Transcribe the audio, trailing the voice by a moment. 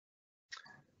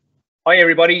Hi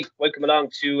everybody, welcome along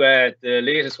to the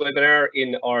latest webinar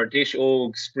in our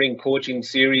Déise Spring Coaching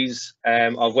Series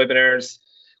of webinars.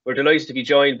 We're delighted to be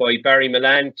joined by Barry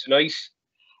Mullane tonight.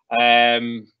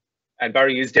 And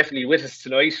Barry is definitely with us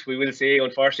tonight. We will say,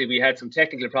 unfortunately, we had some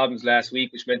technical problems last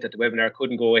week, which meant that the webinar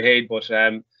couldn't go ahead, but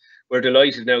we're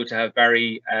delighted now to have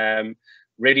Barry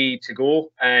ready to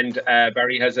go. And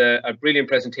Barry has a brilliant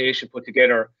presentation put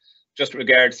together just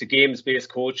regards to games-based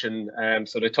coaching.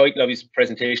 So the title of his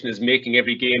presentation is Making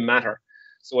Every Game Matter.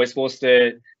 So I suppose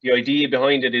the idea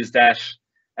behind it is that,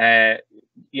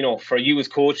 for you as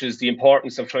coaches, the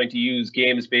importance of trying to use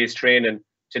games-based training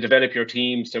to develop your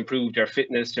teams, to improve their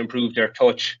fitness, to improve their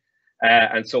touch,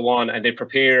 and so on. And they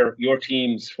prepare your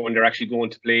teams for when they're actually going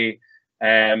to play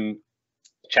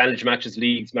challenge matches,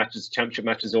 leagues matches, championship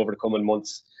matches over the coming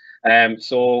months.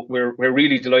 So we're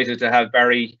really delighted to have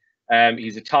Barry.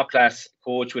 He's a top-class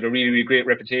coach with a really great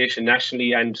reputation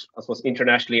nationally and I suppose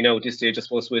internationally now at this stage, I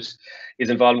suppose, with his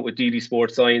involvement with Déise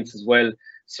Sports Science as well.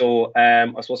 So I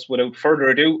suppose without further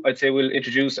ado, I'd say we'll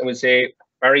introduce and we'll say,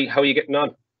 Barry, how are you getting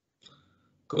on?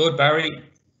 Good, Barry.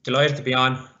 Delighted to be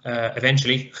on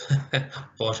eventually.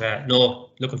 But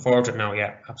no, looking forward to it now.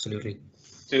 Yeah, absolutely.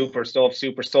 Super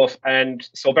stuff. And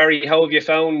so, Barry, how have you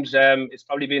found, it's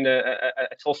probably been a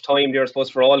tough time there, I suppose,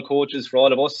 for all coaches, for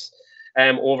all of us.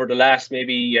 Over the last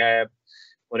maybe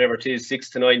whatever it is, 6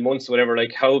 to 9 months, or whatever.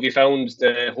 Like, how have you found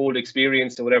the whole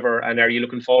experience, or whatever? And are you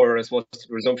looking forward, I suppose, to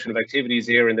the resumption of activities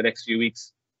here in the next few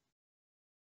weeks?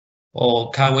 Oh,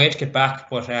 can't wait to get back.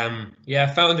 But yeah,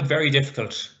 I found it very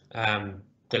difficult.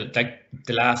 The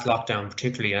last lockdown,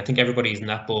 particularly. I think everybody's in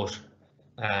that boat.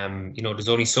 There's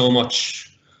only so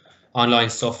much online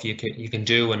stuff you can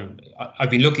do, and I've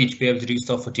been lucky to be able to do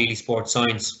stuff with Déise Sports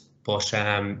Science. But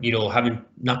having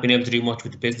not been able to do much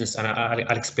with the business, and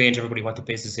I'll explain to everybody what the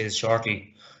business is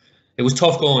shortly. It was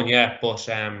tough going, yeah. But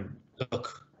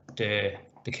look, the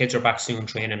kids are back soon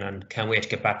training, and can't wait to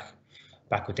get back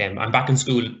with them. I'm back in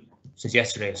school since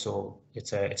yesterday, so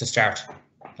it's a start,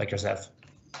 like yourself.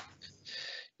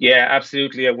 Yeah,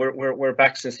 absolutely. Yeah, we're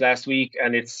back since last week,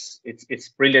 and it's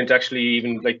brilliant actually.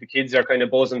 Even like the kids are kind of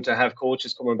buzzing to have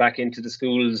coaches coming back into the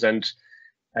schools, and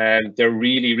they're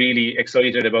really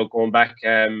excited about going back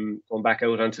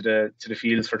out onto the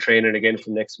fields for training again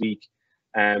from next week.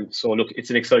 So look,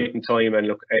 it's an exciting time, and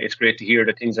look, it's great to hear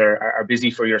that things are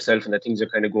busy for yourself and that things are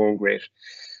kind of going great.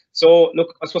 So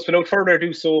look, I suppose without further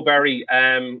ado, so Barry,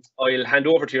 I'll hand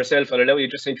over to yourself. I'll allow you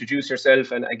just to introduce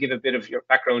yourself and give a bit of your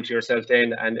background to yourself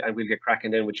then, and we'll get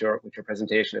cracking then with your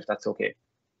presentation, if that's okay.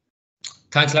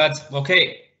 Thanks, lads.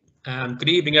 Okay. Good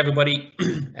evening, everybody.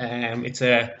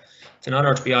 It's an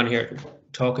honour to be on here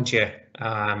talking to you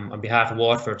on behalf of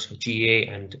Waterford, GA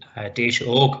and Déise.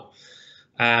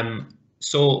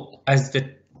 So as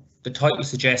the title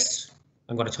suggests,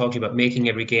 I'm going to talk to you about making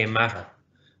every game matter.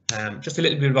 Just a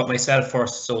little bit about myself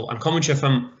first. So I'm coming to you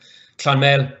from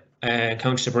Clonmel,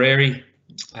 County Tipperary.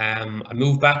 I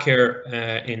moved back here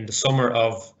in the summer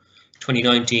of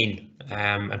 2019,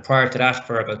 and prior to that,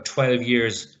 for about 12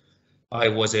 years, I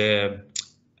was a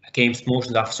games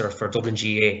promotions officer for Dublin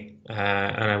GA,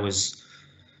 and I was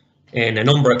in a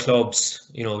number of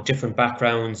clubs, different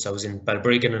backgrounds. I was in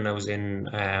Balbriggan, and I was in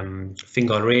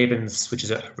Fingal Ravens, which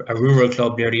is a rural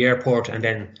club near the airport, and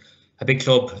then a big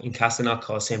club in Castleknock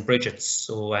called St. Bridget's.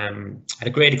 So I had a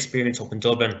great experience up in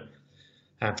Dublin,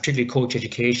 particularly coach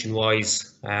education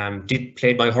wise. Did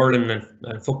played my hurling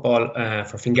and football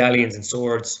for Fingalians and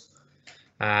Swords.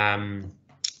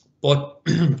 But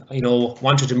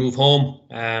wanted to move home,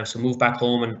 so moved back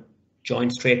home and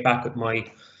joined straight back with my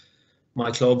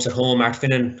clubs at home,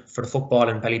 Artfinnan for the football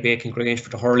and Ballybacon Grange for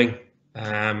the hurling,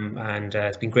 and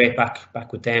it's been great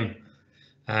back with them.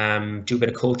 Do a bit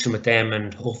of coaching with them,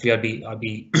 and hopefully I'll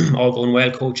be all going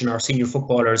well coaching our senior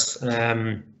footballers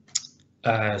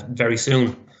very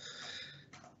soon.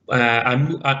 When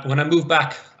I moved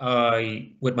back,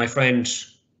 with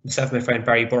myself and my friend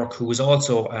Barry Burke, who was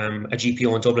also a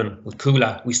GPO in Dublin with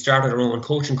Coola, we started our own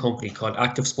coaching company called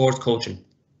Active Sports Coaching,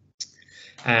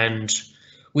 and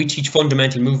we teach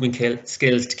fundamental movement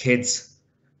skills to kids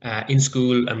in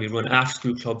school, and we run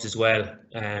after-school clubs as well,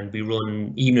 and we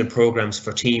run evening programs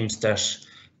for teams that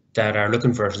are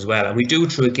looking for it as well, and we do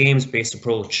it through a games-based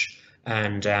approach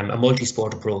and a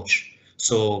multi-sport approach.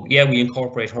 So yeah, we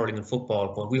incorporate hurling and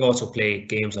football, but we also play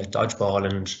games like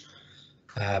dodgeball and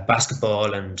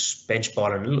basketball and bench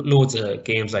ball and loads of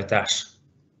games like that.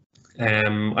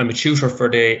 I'm a tutor for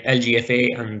the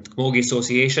LGFA and Camogie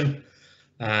Association.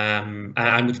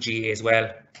 I'm with the GA as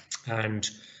well. And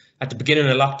at the beginning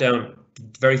of lockdown,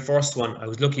 the very first one, I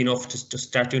was lucky enough to just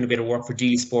start doing a bit of work for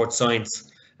Déise Sports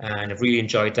Science. and I've really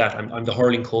enjoyed that. I'm the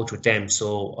hurling coach with them,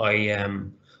 so I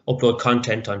upload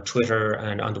content on Twitter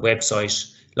and on the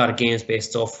website, a lot of games-based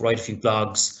stuff, write a few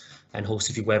blogs, and host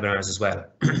a few webinars as well.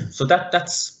 So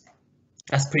that's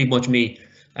pretty much me.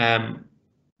 I'm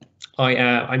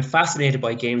fascinated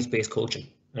by games-based coaching,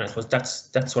 and I suppose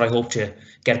that's what I hope to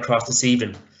get across this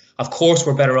evening. Of course,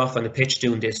 we're better off on the pitch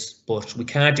doing this, but we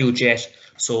can't do it yet.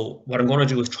 So what I'm going to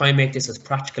do is try and make this as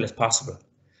practical as possible.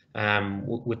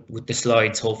 With the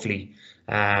slides, hopefully,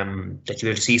 that you'll be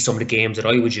able to see some of the games that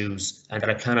I would use and that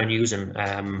I plan on using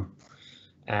in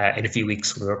a few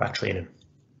weeks when we're back training.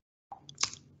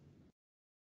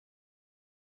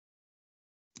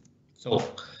 So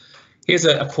here's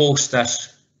a quote that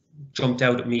jumped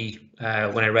out at me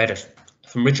when I read it,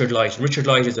 from Richard Light. Richard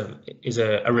Light is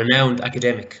a renowned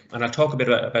academic, and I'll talk a bit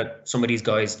about some of these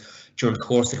guys during the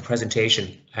course of the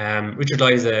presentation. Richard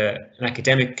Light is an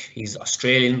academic. He's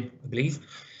Australian, I believe,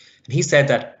 and he said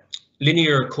that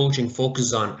linear coaching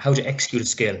focuses on how to execute a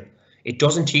skill. It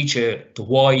doesn't teach you the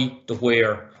why, the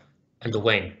where, and the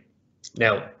when.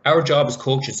 Now, our job as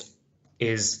coaches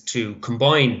is to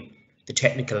combine the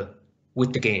technical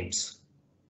with the games.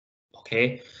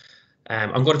 Okay.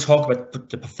 I'm going to talk about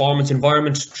the performance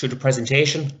environment through the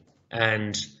presentation,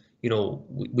 and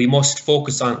we must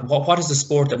focus on what is the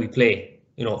sport that we play.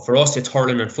 For us, it's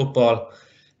hurling and football.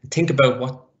 Think about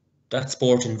what that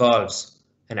sport involves,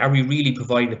 and are we really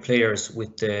providing the players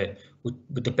with the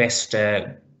best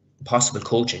possible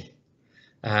coaching?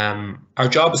 Our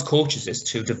job as coaches is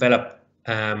to develop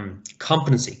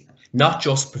competency, not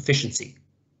just proficiency.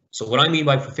 So what I mean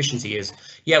by proficiency is,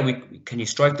 yeah, can you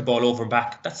strike the ball over and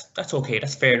back? That's okay,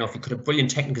 that's fair enough. You could have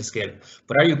brilliant technical skill,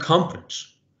 but are you competent?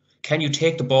 Can you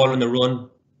take the ball on the run?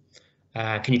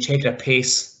 Can you take it at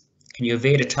pace? Can you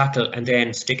evade a tackle and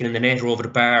then stick it in the net or over the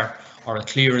bar, or a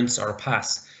clearance or a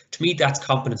pass? To me, that's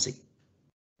competency.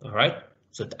 All right.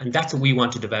 And that's what we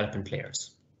want to develop in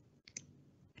players.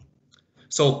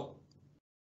 So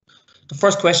the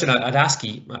first question I'd ask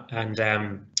you,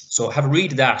 and so have a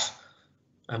read of that.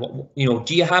 And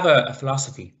do you have a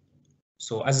philosophy?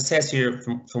 So as it says here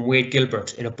from Wade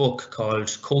Gilbert in a book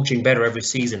called Coaching Better Every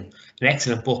Season, an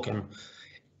excellent book. And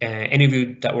any of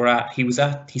you that were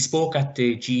he spoke at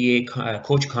the GA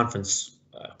coaching conference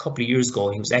a couple of years ago.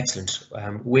 He was excellent.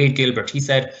 Wade Gilbert, he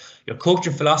said, your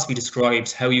coaching philosophy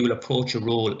describes how you will approach your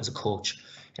role as a coach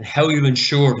and how you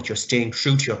ensure that you're staying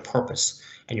true to your purpose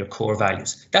and your core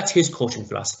values. That's his coaching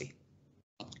philosophy.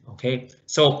 Okay,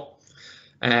 so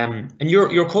and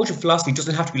your coaching philosophy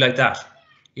doesn't have to be like that.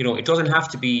 It doesn't have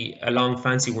to be a long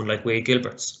fancy one like Wade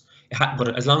Gilbert's.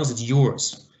 But as long as it's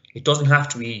yours, it doesn't have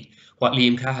to be what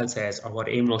Liam Cahill says or what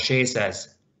Eamon O'Shea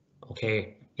says.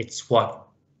 Okay, it's what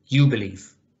you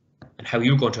believe and how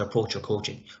you're going to approach your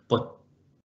coaching. But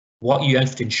what you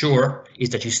have to ensure is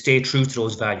that you stay true to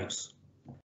those values.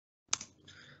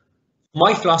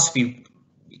 My philosophy,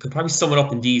 you could probably sum it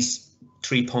up in these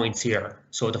 3 points here.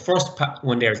 So the first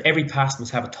one there is every pass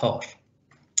must have a thought,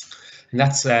 and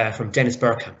that's from Dennis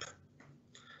Bergkamp.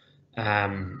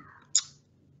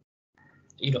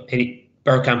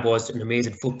 Bergkamp was an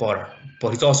amazing footballer, but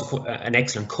he's also an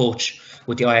excellent coach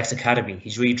with the Ajax Academy.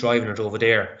 He's really driving it over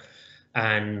there.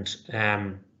 And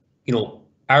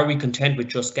are we content with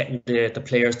just getting the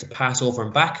players to pass over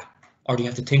and back, or do you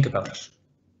have to think about it?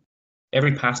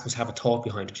 Every pass must have a thought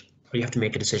behind it, or you have to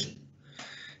make a decision.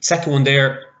 Second one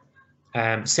there,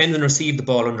 send and receive the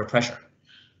ball under pressure.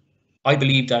 I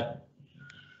believe that,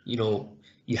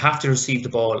 you have to receive the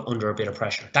ball under a bit of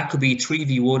pressure. That could be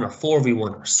 3v1 or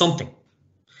 4v1 or something.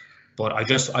 But I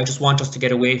just want us to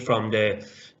get away from the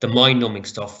mind-numbing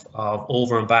stuff of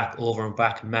over and back,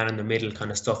 man in the middle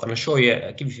kind of stuff. And I'll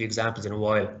give you a few examples in a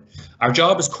while. Our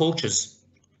job as coaches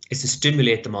is to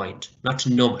stimulate the mind, not to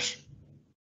numb it.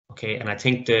 Okay, and I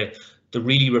think the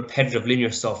really repetitive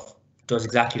linear stuff does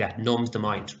exactly that, numbs the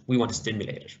mind. We want to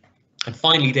stimulate it. And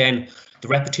finally then, the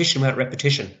repetition without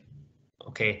repetition.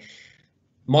 Okay,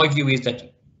 my view is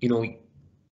that, you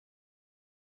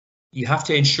have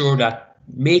to ensure that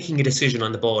making a decision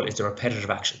on the ball is the repetitive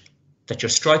action, that you're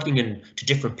striking into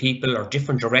different people or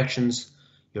different directions,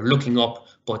 you're looking up,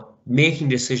 but making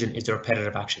the decision is the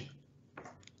repetitive action.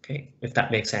 Okay, if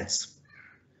that makes sense.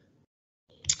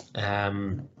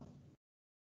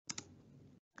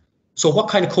 So what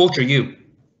kind of coach are you?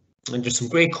 And there's some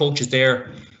great coaches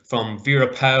there, from Vera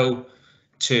Pauw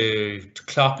to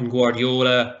Klopp and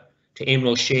Guardiola, to Eamon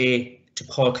O'Shea, to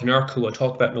Paul Kinnerk, who I'll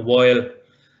talk about in a while,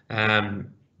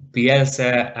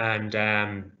 Bielsa, and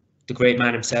the great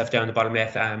man himself down the bottom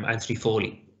left, Anthony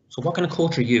Foley. So what kind of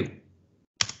coach are you?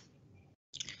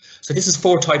 So this is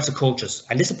 4 types of coaches,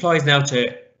 and this applies now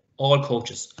to all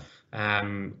coaches.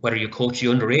 whether you coach the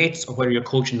under 8s or whether you're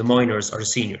coaching the minors or the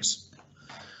seniors.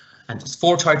 And there's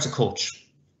 4 types of coach.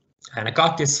 And I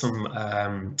got this from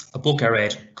a book I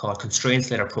read called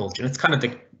Constraints-Led Approach, and it's kind of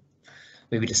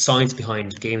maybe the science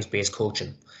behind games-based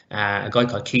coaching. A guy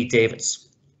called Keith Davids.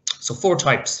 So 4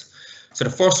 types. So the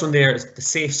first one there is the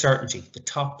safe certainty, the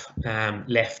top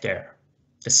left there.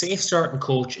 The safe certain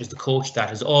coach is the coach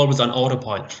that is always on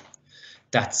autopilot.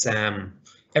 That's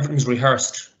everything's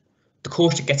rehearsed. The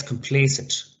coach that gets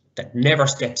complacent, that never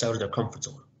steps out of their comfort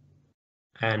zone.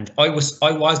 And I was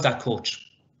that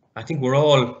coach. I think we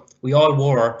all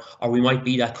were, or we might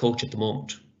be that coach at the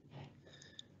moment.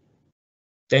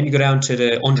 Then you go down to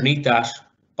the underneath that,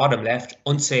 bottom left,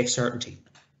 unsafe certainty.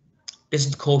 This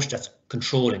is the coach that's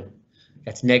controlling,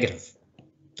 that's negative,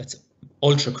 that's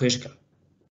ultra critical,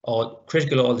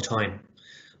 critical all the time,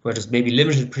 where there's maybe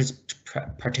limited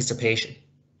participation.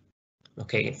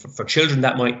 Okay, for children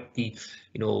that might be,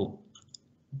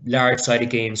 large-sided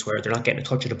games where they're not getting a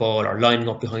touch of the ball or lining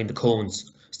up behind the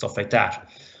cones, stuff like that.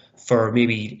 For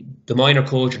maybe the minor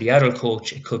coach or the adult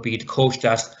coach, it could be the coach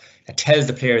that tells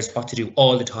the players what to do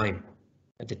all the time.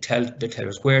 And they tell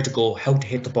us where to go, how to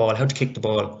hit the ball, how to kick the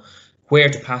ball, where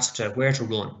to pass to, where to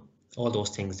run, all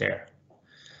those things there.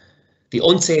 The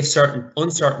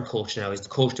uncertain coach now is the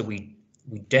coach that we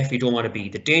definitely don't want to be.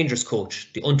 The dangerous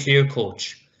coach, the unclear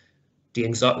coach, the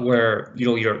anxiety where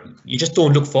you just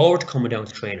don't look forward to coming down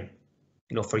to training.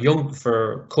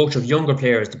 For coach of younger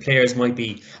players, the players might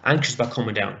be anxious about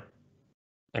coming down,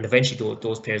 and eventually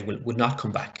those players will not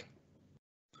come back.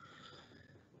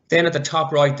 Then at the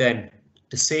top right, then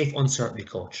the safe uncertainty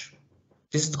coach.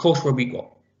 This is the coach where we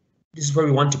go. This is where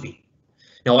we want to be.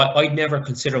 Now, I'd never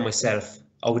consider myself.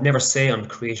 I would never say I'm a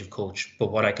creative coach, but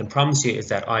what I can promise you is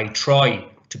that I try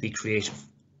to be creative.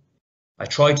 I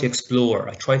try to explore.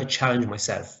 I try to challenge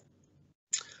myself.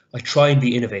 I try and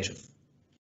be innovative,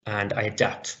 and I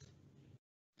adapt.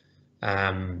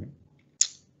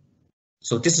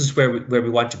 So this is where we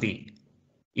want to be.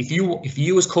 If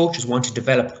you as coaches want to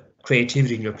develop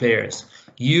creativity in your players,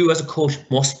 you as a coach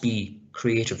must be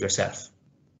creative yourself.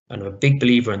 And I'm a big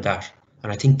believer in that.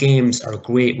 And I think games are a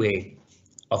great way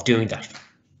of doing that.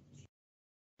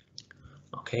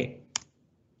 Okay.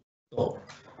 So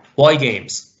why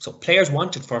games? So players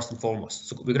want it first and foremost.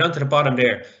 So we go down to the bottom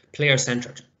there,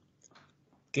 player-centered.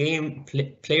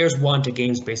 Players want a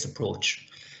games-based approach.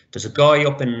 There's a guy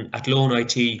up in Athlone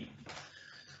IT,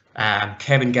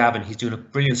 Kevin Gavin. He's doing a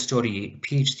brilliant study,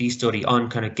 PhD study on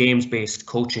kind of games-based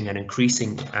coaching and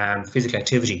increasing physical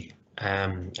activity.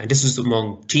 And this was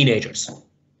among teenagers.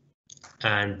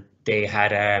 And they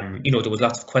had, there was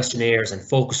lots of questionnaires and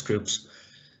focus groups.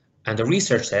 And the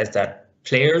research says that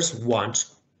players want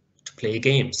to play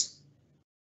games.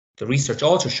 The research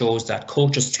also shows that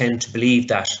coaches tend to believe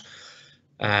that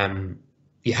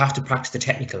you have to practice the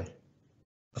technical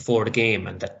before the game,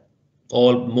 and that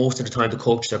most of the time the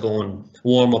coaches are going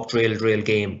warm up, drill,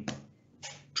 game,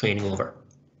 training over.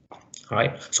 All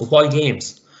right. So why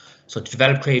games? So to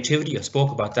develop creativity, I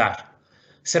spoke about that.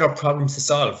 Set up problems to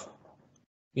solve.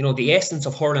 The essence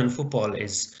of hurling football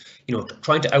is,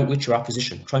 trying to outwit your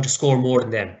opposition, trying to score more than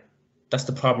them. That's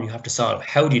the problem you have to solve.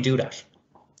 How do you do that?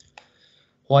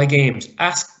 Why games?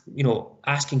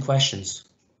 Asking questions.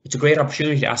 It's a great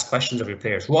opportunity to ask questions of your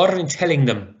players rather than telling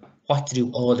them what to do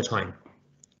all the time.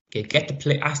 Okay,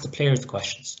 ask the players the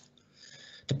questions.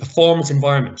 The performance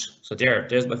environment. So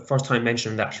there's my first time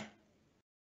mentioning that.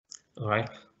 All right.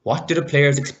 What do the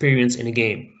players experience in a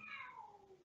game?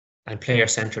 And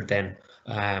player-centered then.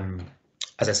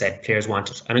 As I said, players want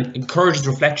it, and it encourages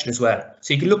reflection as well.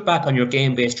 So you can look back on your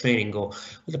game-based training and go, well,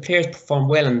 the players performed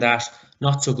well in that,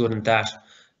 not so good in that.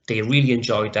 They really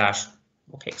enjoyed that.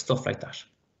 Okay, stuff like that.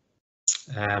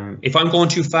 If I'm going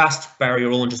too fast, Barry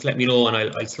or Owen, just let me know and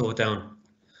I'll slow it down.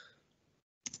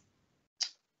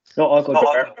 No, I'll go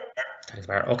there. Thanks,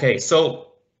 Barry. Okay,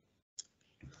 so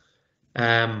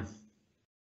a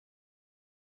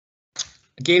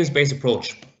games-based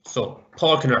approach. So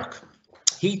Paul Kinnerk,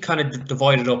 he kind of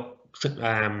divided up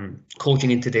coaching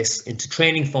into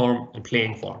training form and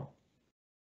playing form.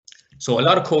 So a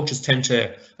lot of coaches tend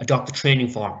to adopt the training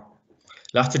form,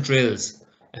 lots of drills.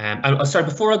 Sorry,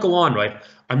 before I go on, right,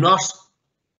 I'm not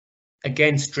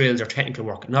against drills or technical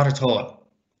work, not at all.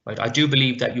 Right, I do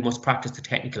believe that you must practice the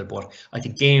technical, but I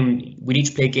think we need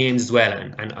to play games as well,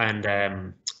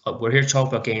 and we're here to talk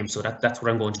about games, so that's what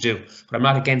I'm going to do. But I'm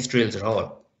not against drills at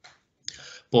all.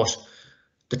 But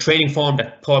the training form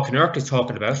that Paul Kinnerk is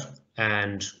talking about,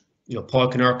 and Paul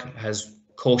Kinnerk has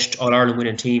coached All-Ireland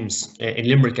winning teams in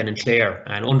Limerick and in Clare,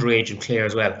 and underage in Clare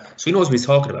as well. So he knows what he's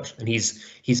talking about, and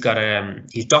he's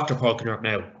Dr. Paul Kinnerk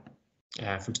now.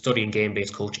 from studying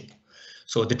game-based coaching.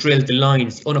 So the drill, the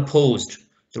lines, unopposed,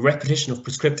 the repetition of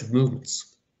prescriptive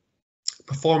movements,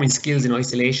 performing skills in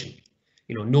isolation,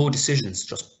 no decisions,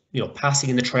 just, passing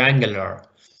in the triangle, or,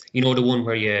 the one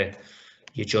where you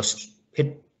just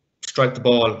strike the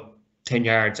ball 10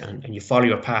 yards and you follow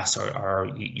your pass, or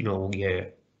you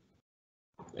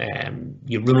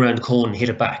run around the cone and hit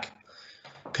it back.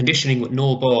 Conditioning with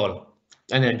no ball,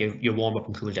 and then you warm up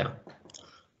and cool down.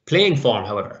 Playing form,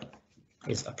 however,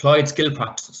 is applied skill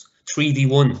practices,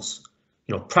 3v1s,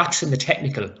 practicing the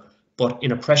technical, but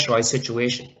in a pressurized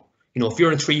situation. If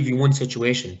you're in a 3v1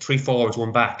 situation, 3 forwards,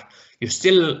 1 back, you're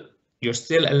still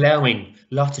allowing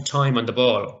lots of time on the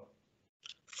ball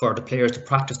for the players to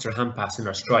practice their hand pass and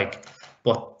their strike,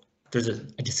 but there's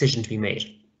a decision to be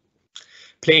made.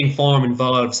 Playing form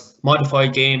involves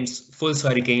modified games,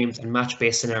 full-sided games, and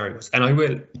match-based scenarios, and I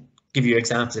will give you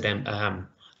examples of them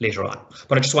later on.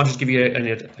 But I just wanted to give you an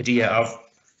idea of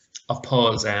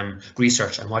Paul's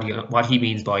research and what he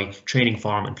means by training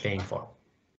form and playing form.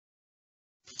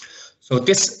 So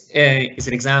this is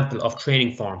an example of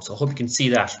training form. So I hope you can see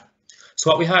that. So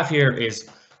what we have here is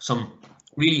some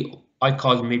really, I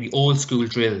call them maybe old school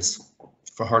drills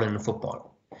for hurling and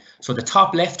football. So the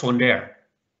top left one there,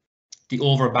 the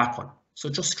over back one. So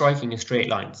just striking in straight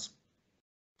lines.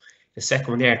 The second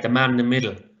one there, the man in the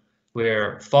middle,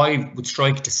 where 5 would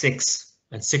strike to 6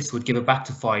 and 6 would give it back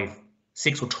to 5.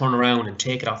 6 would turn around and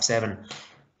take it off 7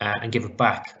 and give it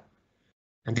back.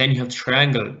 And then you have the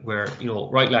triangle where,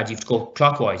 right lads, you have to go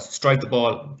clockwise, strike the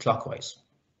ball clockwise.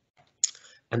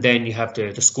 And then you have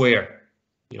the square,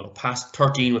 pass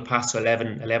 13 would pass to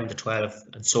 11, 11 to 12,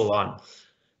 and so on.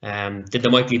 Then there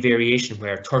might be a variation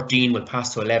where 13 will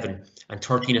pass to 11 and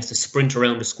 13 has to sprint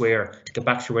around the square to get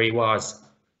back to where he was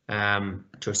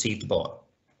to receive the ball.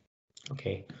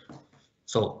 Okay,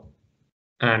 so,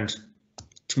 and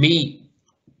to me,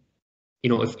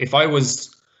 if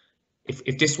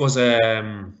this was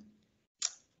like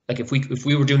if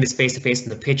we were doing this face to face in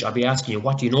the pitch, I'd be asking you,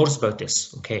 what do you notice about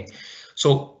this? Okay,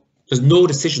 so there's no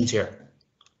decisions here.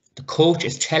 The coach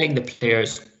is telling the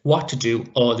players what to do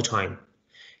all the time.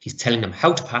 He's telling them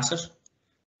how to pass it,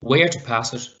 where to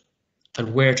pass it,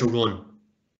 and where to run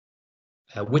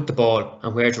with the ball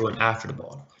and where to run after the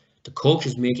ball. The coach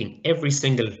is making every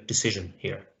single decision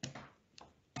here.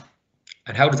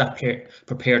 And how does that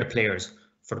prepare the players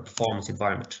for the performance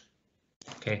environment?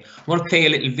 Okay, I'm going to play a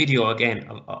little video again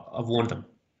of one of them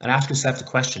and ask yourself the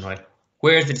question, right?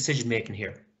 Where is the decision making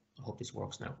here? I hope this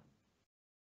works now.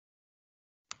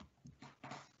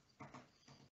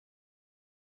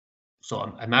 So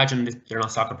imagine they're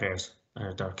not soccer players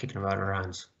and they're kicking around their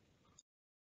hands.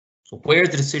 So where's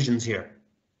the decisions here?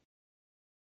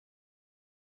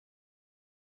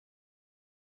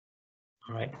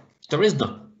 All right, there is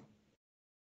none.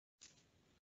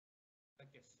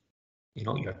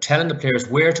 You're telling the players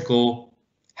where to go,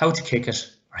 how to kick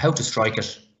it, or how to strike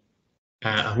it,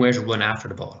 and where to run after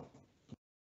the ball.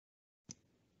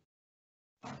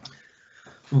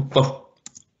 But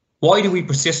why do we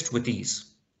persist with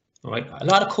these? All right, a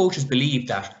lot of coaches believe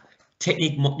that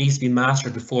technique needs to be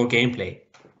mastered before gameplay.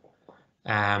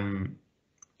 A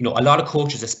lot of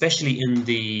coaches, especially in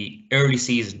the early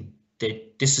season,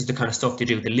 this is the kind of stuff they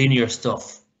do, the linear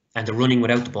stuff and the running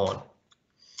without the ball.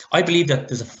 I believe that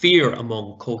there's a fear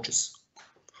among coaches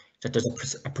that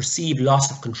there's a perceived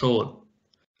loss of control.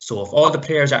 So if all the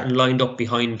players aren't lined up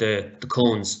behind the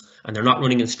cones and they're not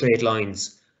running in straight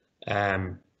lines,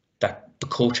 that the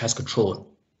coach has control.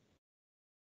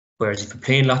 Whereas if you're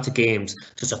playing lots of games,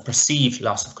 there's a perceived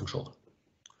loss of control.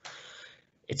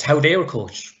 It's how they were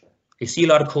coached. You see a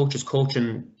lot of coaches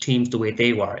coaching teams the way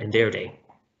they were in their day.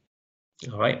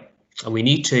 All right. And we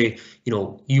need to,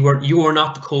 you are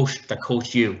not the coach that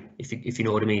coached you, if you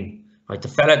know what I mean, right? The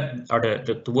fella or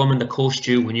the woman that coached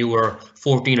you when you were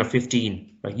 14 or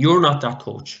 15, right? You're not that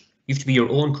coach. You have to be your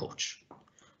own coach.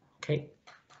 Okay.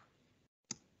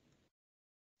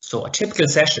 So a typical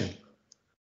session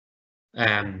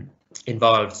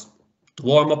involves the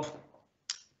warm up,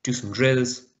 do some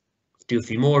drills, do a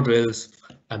few more drills,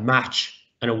 a match,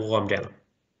 and a warm down.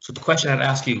 So the question I'd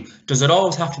ask you: does it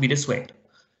always have to be this way?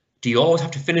 Do you always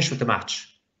have to finish with the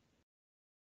match?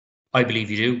 I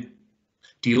believe you do.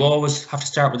 Do you always have to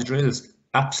start with the drills?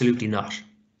 Absolutely not.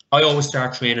 I always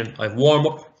start training. I warm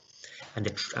up, and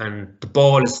the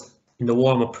ball is in the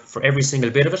warm up for every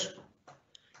single bit of it.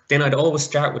 Then I'd always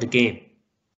start with a game.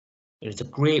 And it's a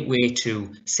great way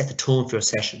to set the tone for a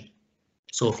session.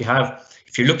 So if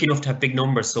you're lucky enough to have big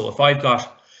numbers, so if I've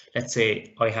got, let's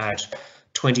say I had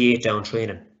 28 down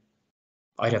training,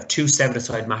 I'd have 2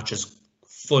 7-a-side matches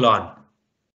full on.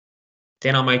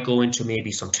 Then I might go into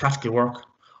maybe some tactical work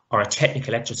or a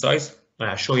technical exercise. And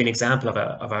I'll show you an example of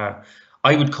a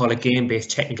I would call a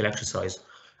game-based technical exercise.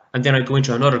 And then I go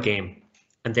into another game,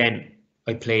 and then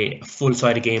I play a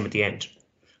full-sided game at the end.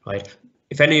 Right?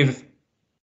 If any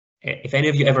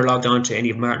of you ever logged on to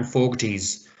any of Martin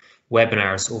Fogarty's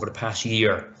webinars over the past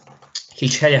year, he'll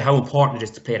tell you how important it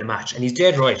is to play the match, and he's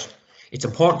dead right. It's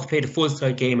important to play the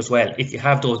full-sided game as well if you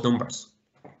have those numbers.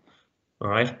 All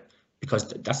right, because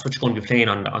that's what you're going to be playing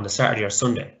on the Saturday or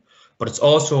Sunday. But it's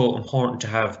also important to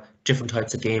have different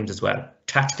types of games as well: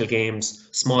 tactical games,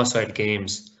 small-sided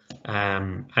games,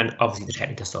 and obviously the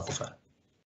technical stuff as well.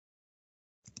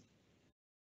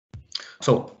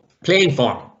 So, playing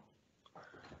form.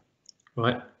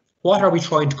 Right, what are we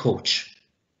trying to coach?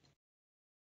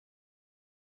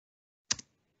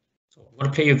 So I'm going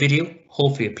to play you a video.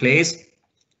 Hopefully it plays.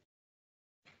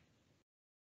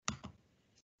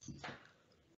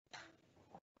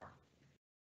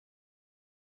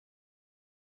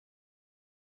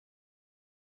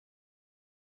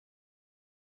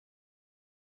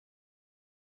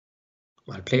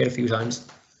 I'll play it a few times.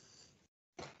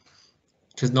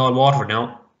 It is not Waterford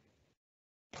now.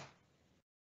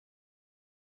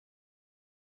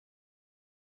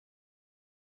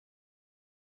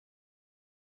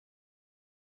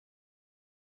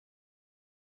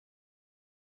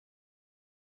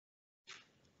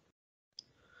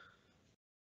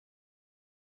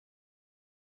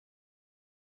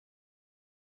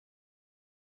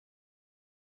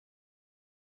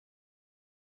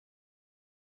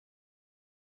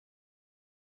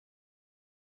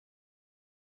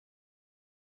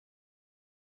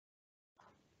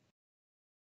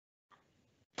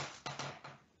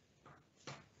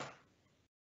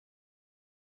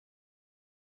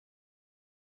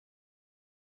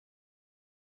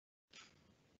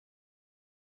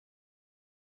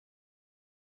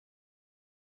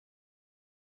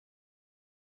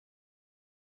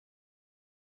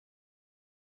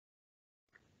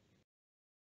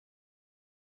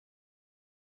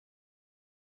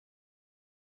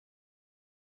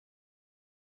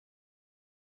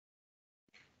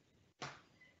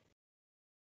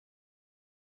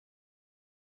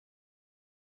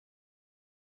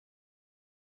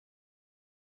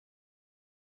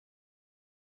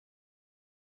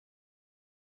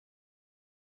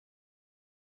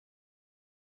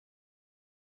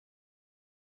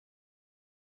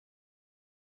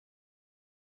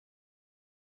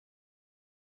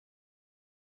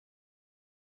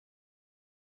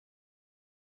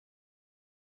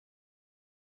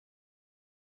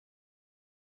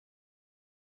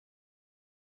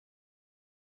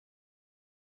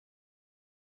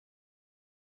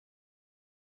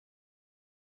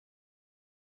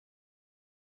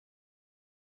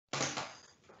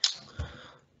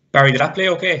 Barry, did that play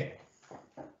okay?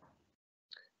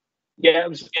 Yeah, it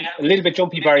was a little bit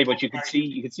jumpy, Barry, but you could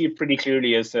see it pretty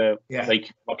clearly as to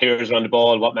like what players were on the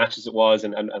ball, what matches it was,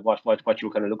 and what you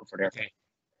were kind of looking for there. Okay.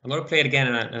 I'm going to play it again,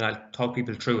 and I'll talk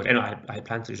people through it. And I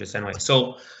plan to do this anyway.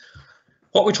 So,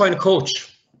 what we're trying to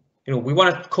coach, we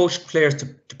want to coach players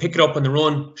to pick it up on the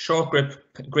run, short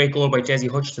grip. Great goal by Déise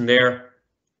Hutchinson there.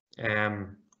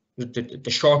 The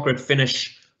short grip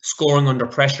finish, scoring under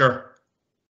pressure.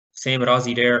 Same with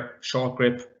Aussie there, short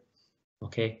grip.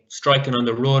 Okay, striking on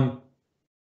the run.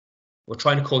 We're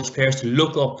trying to coach players to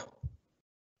look up,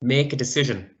 make a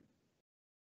decision.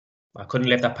 I couldn't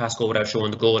let that pass go without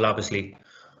showing the goal, obviously.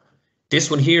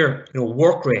 This one here,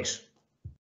 work rate.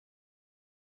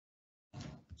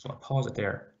 So I'll pause it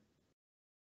there.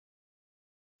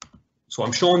 So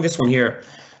I'm showing this one here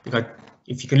because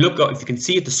if you can look up, if you can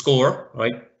see at the score,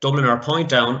 right? Dublin are a point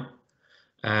down.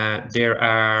 There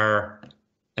are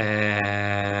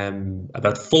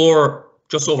about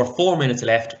just over 4 minutes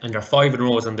left, and there are 5 in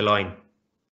rows on the line.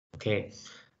 Okay,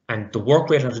 and the work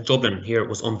rate out of Dublin here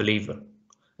was unbelievable,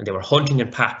 and they were hunting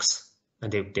in packs,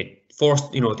 and they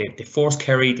forced, they forced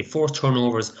carry, they forced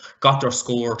turnovers, got their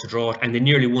score to draw it, and they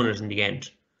nearly won it in the end.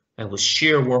 And it was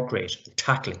sheer work rate,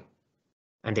 tackling,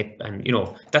 and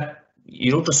that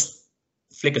you don't just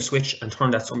flick a switch and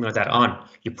turn that something like that on.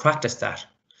 You practice that.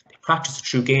 They practice it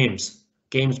through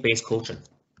games-based coaching.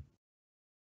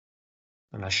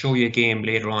 And I'll show you a game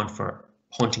later on for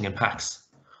hunting in packs.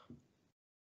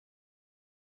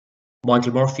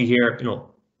 Michael Murphy here,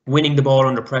 winning the ball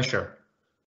under pressure,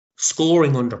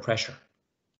 scoring under pressure,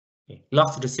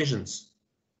 lots of decisions.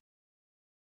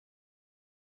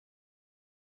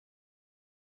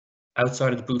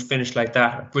 Outside of the boot finish like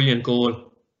that, a brilliant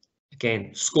goal.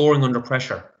 Again, scoring under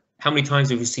pressure. How many times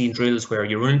have you seen drills where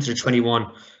you run into the 21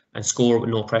 and score with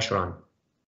no pressure on?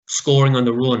 Scoring on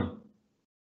the run.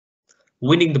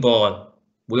 Winning the ball.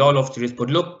 We all love to do this, but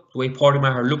look the way Pádraig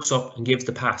Maher looks up and gives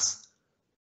the pass.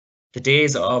 The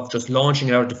days of just launching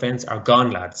it out of defence are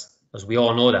gone, lads, as we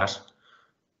all know that.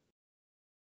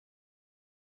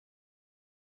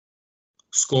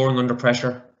 Scoring under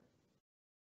pressure.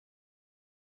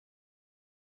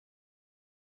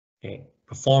 Okay.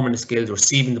 Performing the skills,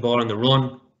 receiving the ball on the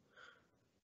run.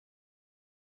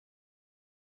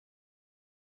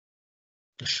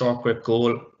 The short grip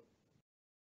goal.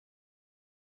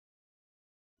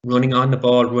 Running on the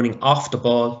ball, running off the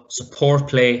ball, support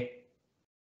play,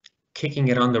 kicking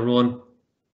it on the run.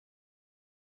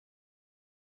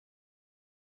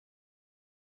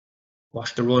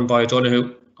 Watch the run by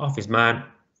O'Donoghue, off his man.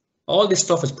 All this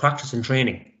stuff is practice and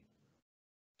training.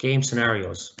 Game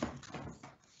scenarios.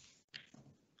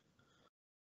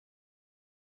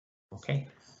 Okay.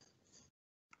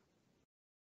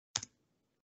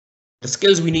 The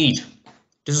skills we need.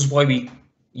 This is why we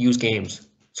use games.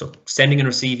 So sending and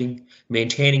receiving,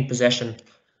 maintaining possession,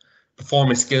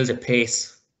 performing skills at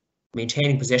pace,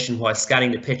 maintaining possession while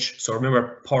scanning the pitch. So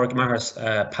remember Pádraig Maher's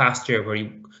pass here where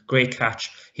great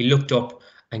catch. He looked up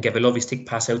and gave a lovely stick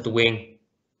pass out the wing.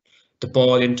 The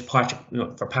ball into Patrick,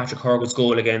 for Patrick Horgan's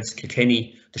goal against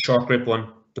Kilkenny, the short grip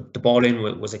one, the ball in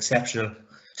was exceptional.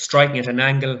 Striking at an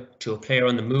angle to a player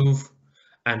on the move,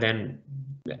 and then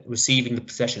receiving the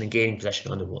possession and gaining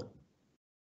possession on the run.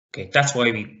 Okay, that's why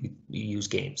we use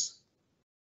games.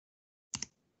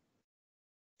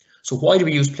 So why do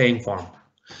we use playing form?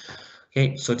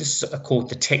 Okay, so this is a quote: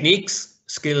 the techniques,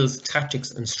 skills,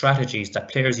 tactics, and strategies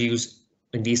that players use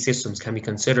in these systems can be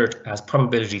considered as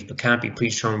probabilities but can't be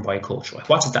predetermined by a coach.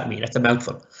 What does that mean? That's a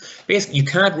mouthful. Basically, you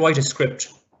can't write a script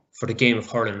for the game of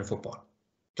hurling and football.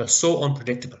 They're so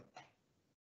unpredictable.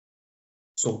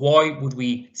 So why would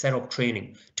we set up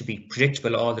training to be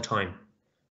predictable all the time,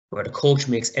 where the coach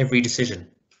makes every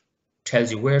decision, tells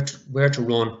you where to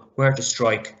run, where to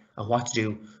strike, and what to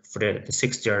do for the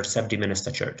 60 or 70 minutes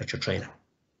that you're training?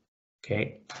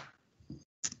 Okay.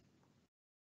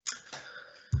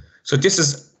 So this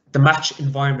is the match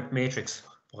environment matrix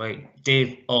by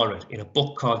Dave Allred in a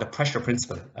book called The Pressure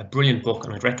Principle, a brilliant book,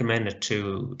 and I'd recommend it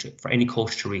for any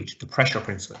coach to read, The Pressure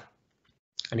Principle.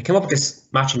 And he came up with this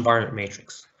match environment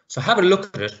matrix. So have a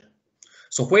look at it.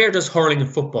 So where does hurling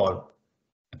and football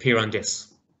appear on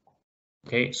this?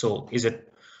 Okay, so is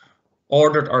it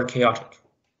ordered or chaotic?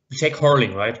 We take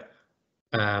hurling, right?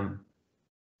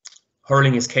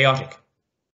 Hurling is chaotic.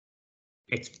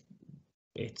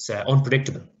 It's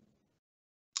unpredictable.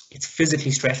 It's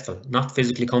physically stressful, not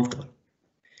physically comfortable.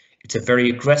 It's a very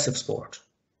aggressive sport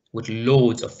with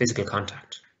loads of physical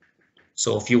contact.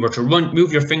 So if you were to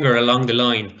move your finger along the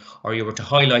line, or you were to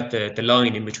highlight the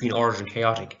line in between ordered and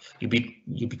chaotic, you'd be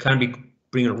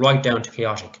bringing it right down to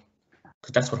chaotic,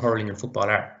 because that's what hurling and football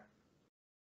are.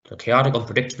 They're chaotic,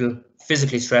 unpredictable,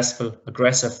 physically stressful,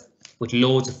 aggressive, with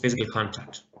loads of physical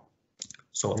contact.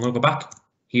 So I'm going to go back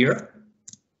here.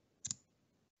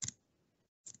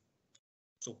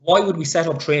 So why would we set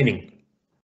up training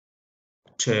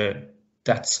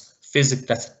that's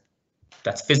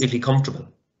physically comfortable?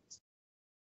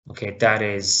 Okay, that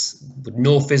is with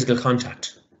no physical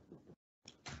contact.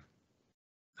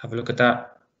 Have a look at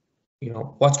that. You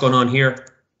know, what's going on here?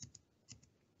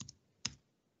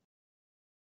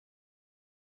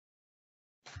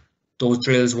 Those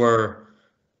drills were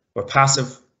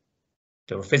passive,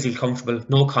 they were physically comfortable,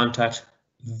 no contact,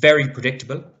 very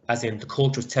predictable, as in the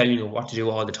coach was telling you what to do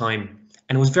all the time,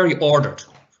 and it was very ordered.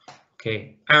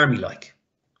 Okay, army-like.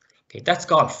 Okay, that's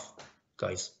golf,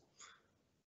 guys.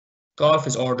 Golf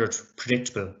is ordered,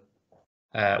 predictable.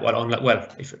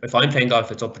 If I'm playing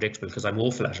golf, it's unpredictable because I'm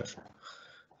awful at it.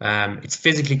 It's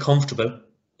physically comfortable.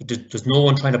 There's no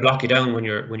one trying to block you down when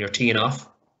you're teeing off.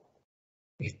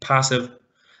 It's passive,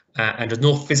 and there's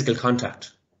no physical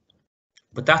contact.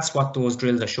 But that's what those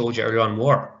drills I showed you earlier on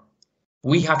were.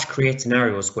 We have to create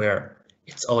scenarios where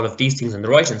it's all of these things on the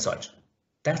right-hand side.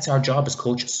 That's our job as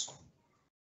coaches.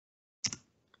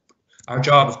 Our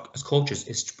job as coaches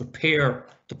is to prepare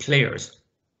the players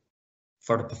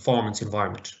for the performance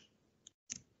environment.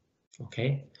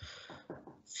 Okay.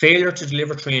 Failure to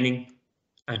deliver training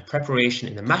and preparation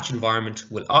in the match environment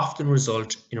will often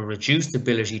result in a reduced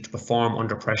ability to perform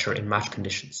under pressure in match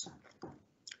conditions.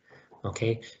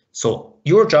 Okay, so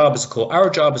your job as our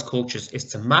job as coaches is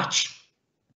to match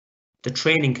the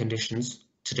training conditions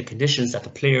to the conditions that the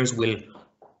players will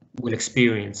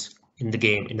experience in the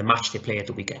game, in the match they play at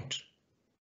the weekend.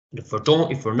 And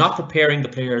if we're not preparing the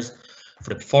players for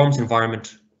the performance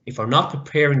environment, if we're not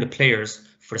preparing the players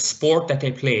for the sport that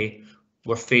they play,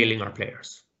 we're failing our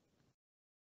players.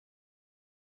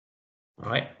 All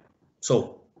right.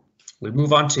 So We'll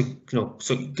move on to,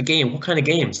 so the game, what kind of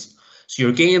games? So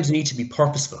your games need to be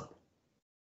purposeful.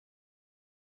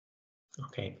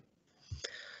 Okay.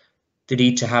 They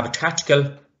need to have a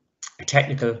tactical, a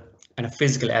technical, and a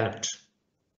physical element.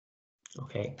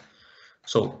 Okay.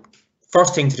 So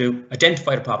first thing to do,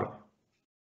 identify the problem.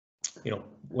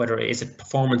 Whether is it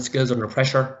performance skills under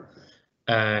pressure?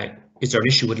 Is there an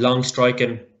issue with long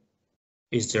striking?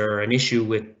 Is there an issue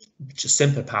with just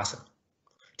simple passing?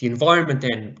 The environment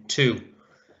then too.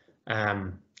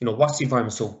 What's the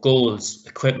environment? So goals,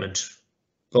 equipment,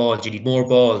 balls. You need more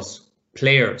balls,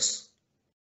 players.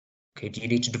 Okay, do you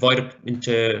need to divide it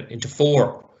into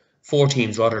four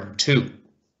teams rather than two?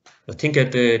 Now think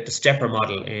of the stepper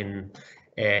model in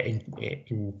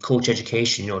coach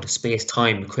education. The space,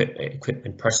 time,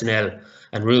 equipment, personnel,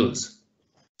 and rules.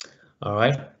 All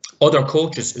right. Other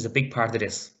coaches is a big part of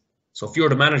this. So if you're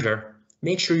the manager,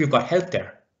 make sure you've got help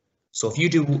there. So if you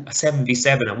do a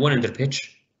 7v7 at one end of the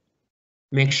pitch,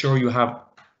 make sure you have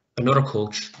another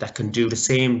coach that can do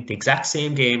the exact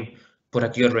same game, but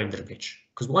at the other end of the pitch.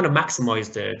 Because we want to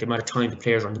maximize the amount of time the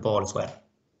players are on the ball as well.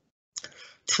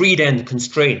 3, then the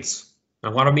constraints.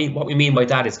 And what we mean by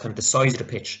that is kind of the size of the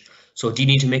pitch. So do you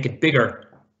need to make it bigger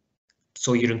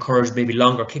so you'd encourage maybe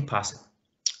longer kick passing?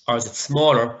 Or is it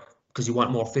smaller because you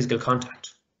want more physical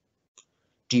contact?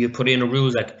 Do you put in a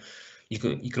rule like you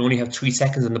can only have 3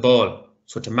 seconds on the ball,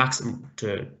 so to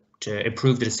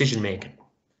improve the decision making?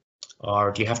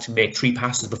 Or do you have to make 3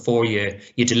 passes before you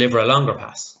deliver a longer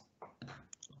pass?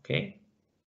 Okay.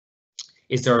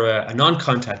 Is there a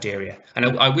non-contact area?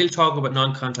 And I will talk about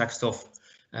non-contact stuff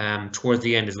towards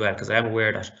the end as well, because I am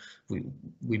aware that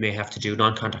we may have to do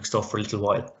non-contact stuff for a little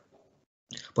while.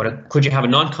 But could you have a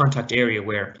non-contact area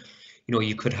where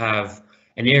you could have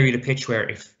an area of the pitch where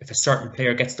if a certain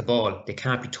player gets the ball, they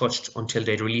can't be touched until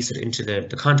they release it into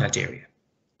the contact area,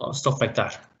 stuff like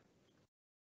that.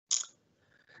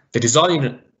 The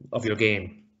design of your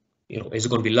game, is it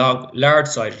going to be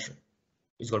large-sided?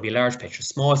 Is it going to be a large pitch, a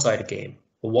small-sided game,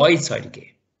 a wide-sided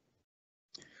game?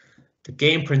 The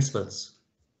game principles,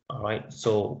 all right.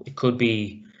 So it could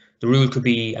be, the rule could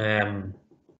be, the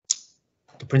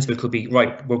principle could be,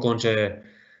 right, we're going to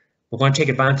take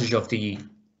advantage of the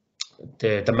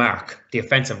mark, the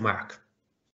offensive mark.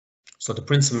 So the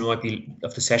principle might be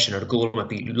of the session, or the goal might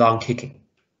be long kicking.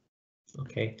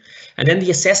 Okay, and then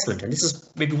the assessment, and this is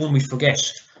maybe one we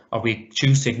forget or we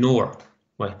choose to ignore.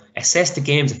 Well, assess the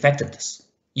game's effectiveness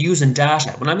using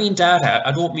data. When I mean data,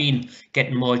 I don't mean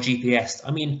getting them all GPS.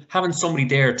 I mean having somebody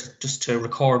there just to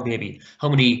record maybe how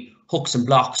many hooks and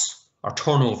blocks or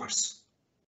turnovers.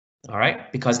 All right,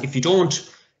 because if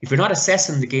you're not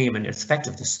assessing the game and its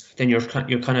effectiveness, then you're lying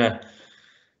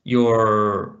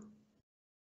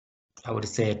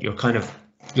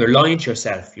to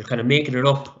yourself. You're kind of making it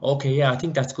up. Okay, yeah, I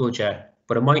think that's good, yeah,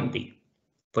 but it mightn't be.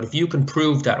 But if you can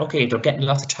prove that, okay, they're getting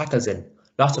lots of tackles in,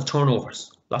 lots of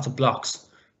turnovers, lots of blocks,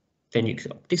 then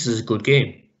this is a good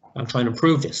game. I'm trying to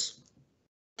improve this.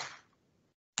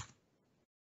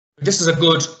 This is a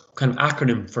good kind of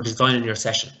acronym for designing your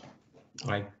session,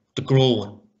 right? The GROW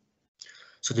one.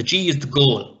 So the G is the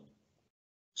goal.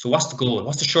 So what's the goal?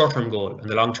 What's the short-term goal and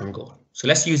the long-term goal? So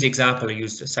let's use the example I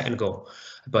used a second ago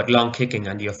about long kicking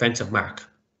and the offensive mark.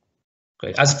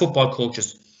 Okay. As football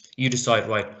coaches, you decide,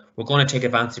 right, we're going to take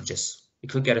advantage of this. It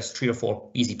could get us 3 or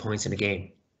 4 easy points in a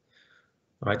game.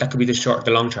 All right, that could be the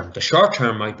long term. The short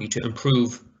term might be to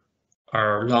improve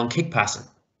our long kick passing.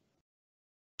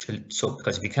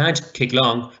 Because if you can't kick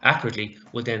long accurately,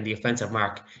 well then the offensive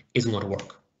mark isn't going to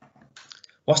work.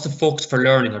 What's the focus for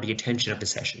learning or the intention of the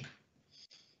session?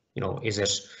 Is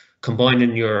it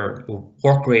combining your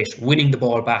work rate, winning the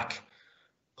ball back,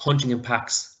 hunting in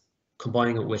packs,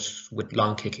 combining it with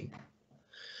long kicking?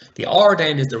 The R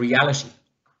then is the reality.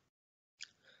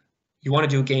 You want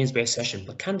to do a games-based session,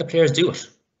 but can the players do it?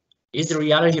 Is the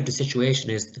reality of the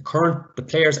situation is the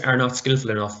players are not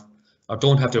skillful enough or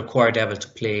don't have the required level to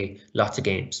play lots of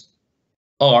games?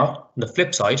 Or on the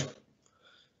flip side,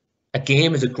 a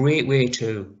game is a great way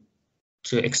to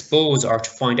expose or to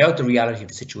find out the reality of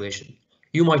the situation.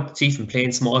 You might see from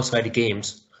playing small-sided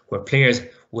games where players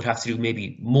would have to do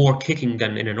maybe more kicking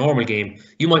than in a normal game.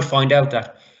 You might find out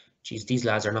that, geez, these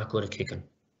lads are not good at kicking,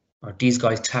 or these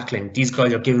guys tackling, these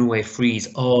guys are giving away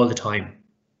frees all the time.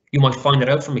 You might find that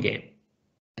out from a game.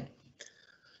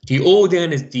 The O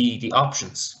then is the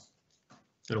options.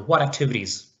 What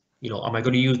activities? Am I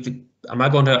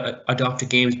going to adopt a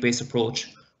games-based approach,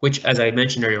 which, as I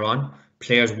mentioned earlier on,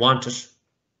 players want it,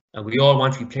 and we all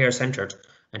want to be player-centered.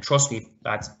 And trust me,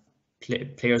 lads,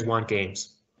 players want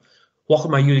games. What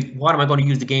am I going to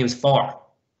use the games for?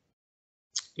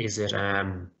 Is it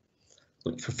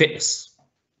for fitness.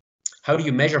 How do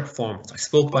you measure performance? I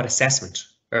spoke about assessment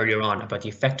earlier on, about the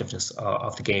effectiveness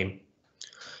of the game.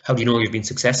 How do you know you've been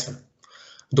successful?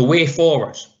 The way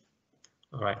forward.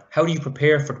 All right. How do you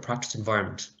prepare for the practice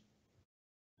environment?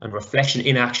 And reflection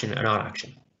in action and on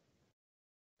action.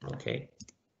 Okay.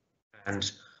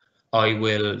 And I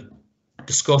will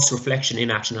discuss reflection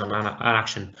in action and on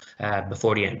action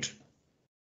before the end.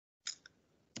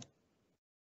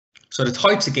 So the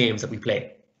types of games that we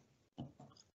play.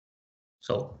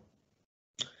 So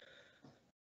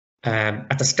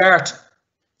at the start,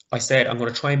 I said I'm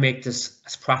going to try and make this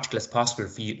as practical as possible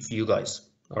for you guys.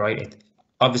 All right.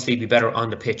 Obviously, it'd be better on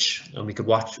the pitch, and we could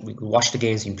watch the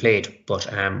games being played.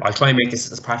 But I'll try and make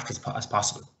this as practical as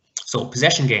possible. So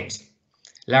possession games,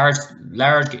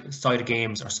 large-sided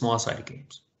games or small-sided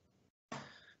games.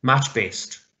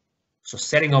 Match-based. So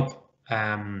setting up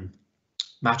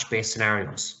match-based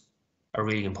scenarios are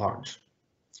really important.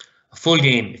 A full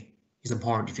game is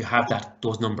important if you have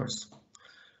those numbers.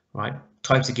 Right?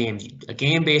 Types of games. A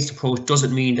game-based approach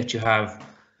doesn't mean that you have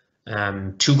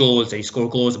 2 goals that you score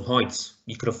goals and points.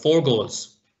 You could have 4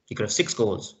 goals. You could have 6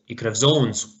 goals. You could have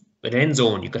zones, an end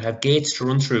zone. You could have gates to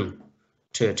run through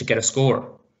to get a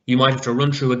score. You might have to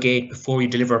run through a gate before you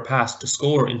deliver a pass to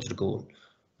score into the goal.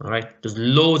 All right. There's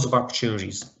loads of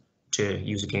opportunities to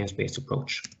use a games-based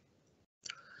approach.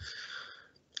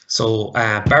 So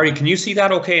Barry, can you see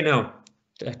that okay now?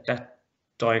 That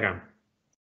diagram.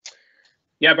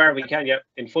 Yeah, Barry, we can. Yeah,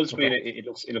 in full screen, okay. it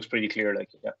looks pretty clear. Like,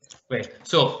 yeah. Great.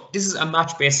 So this is a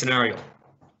match-based scenario.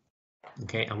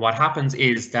 Okay, and what happens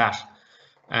is that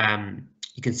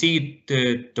you can see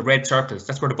the red circles.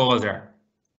 That's where the balls are.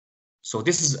 So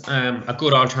this is a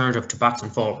good alternative to backs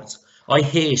and forwards. I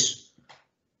hate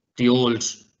the old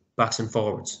backs and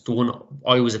forwards, the one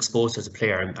I was exposed to as a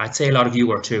player, and I'd say a lot of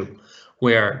you are too,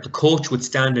 where the coach would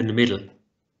stand in the middle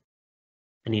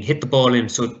and he'd hit the ball in.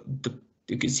 So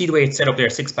you can see the way it's set up there,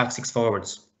 6 back, 6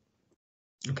 forwards.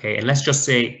 Okay, and let's just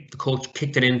say the coach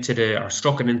kicked it into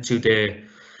struck it into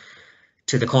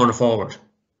the corner forward.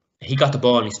 He got the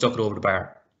ball and he stuck it over the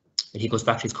bar, and he goes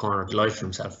back to his corner, delighted for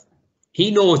himself. He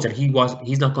knows that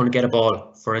he's not going to get a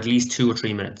ball for at least 2 or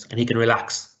 3 minutes, and he can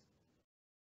relax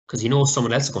because he knows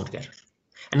someone else is going to get it.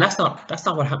 And that's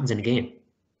not what happens in a game.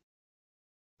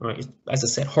 All right, as I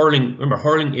said, hurling. Remember,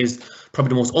 hurling is probably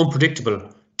the most unpredictable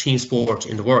team sport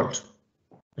in the world.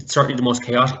 It's certainly the most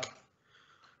chaotic.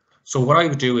 So what I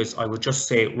would do is I would just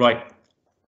say, right,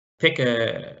 pick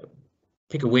a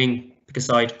wing, pick a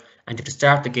side, and you have to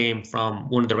start the game from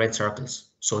one of the red circles.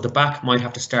 So the back might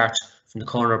have to start from the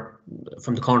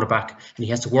corner back, and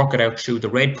he has to work it out through the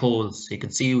red poles. So you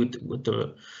can see with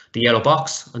the yellow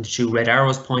box and the 2 red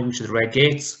arrows pointing to the red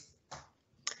gates.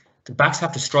 The backs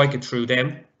have to strike it through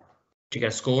them to get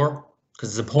a score,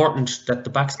 because it's important that the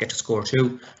backs get to score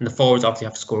too, and the forwards obviously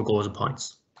have to score goals and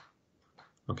points.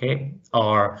 Okay,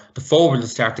 or the forward will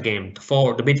start the game. The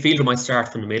midfielder might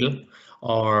start from the middle,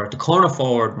 or the corner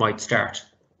forward might start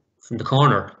from the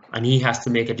corner, and he has to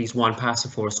make at least 1 pass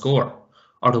before a score.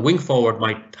 Or the wing forward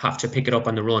might have to pick it up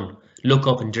on the run, look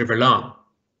up and deliver long.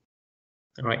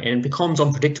 All right, and it becomes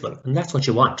unpredictable, and that's what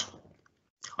you want.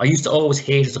 I used to always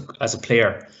hate as a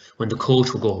player when the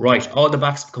coach would go, right, all the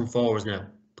backs become forwards now,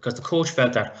 because the coach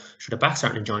felt that the backs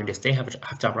aren't enjoying this, they have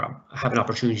to have an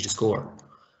opportunity to score.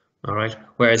 All right.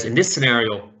 Whereas in this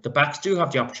scenario, the backs do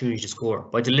have the opportunity to score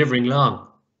by delivering long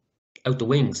out the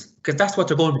wings, because that's what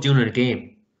they're going to be doing in a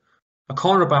game. A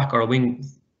cornerback or a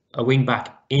wing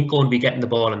back ain't going to be getting the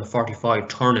ball in the 45,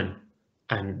 turning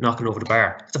and knocking over the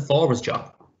bar. It's a forward's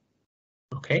job.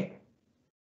 Okay.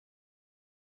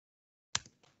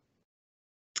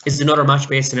 This is another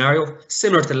match-based scenario,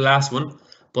 similar to the last one,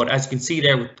 but as you can see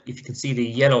there, if you can see the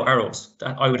yellow arrows,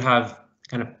 that I would have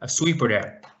kind of a sweeper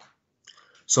there.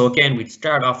 So again, we'd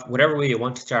start off whatever way you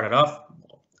want to start it off.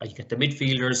 You get the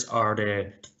midfielders or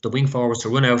the wing forwards to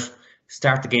run out,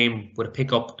 start the game with a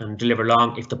pick-up and deliver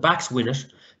long. If the backs win it,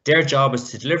 their job is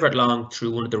to deliver it long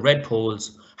through one of the red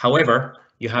poles. However,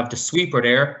 you have the sweeper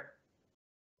there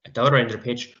at the other end of the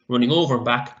pitch, running over and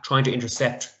back, trying to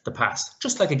intercept the pass,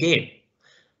 just like a game.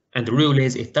 And the rule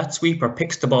is, if that sweeper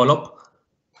picks the ball up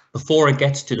before it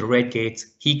gets to the red gates,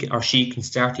 he or she can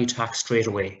start the attack straight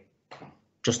away,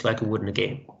 just like it would in a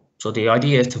game. So the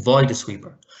idea is to void the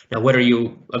sweeper. Now, whether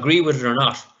you agree with it or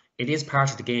not, it is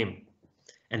part of the game.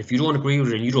 And if you don't agree with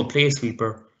it and you don't play a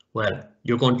sweeper, well,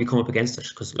 you're going to come up against it,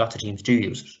 because lots of teams do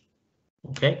use it.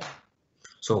 Okay?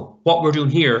 So what we're doing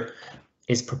here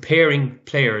is preparing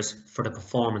players for the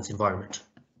performance environment.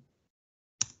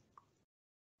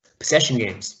 Possession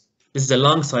games. This is a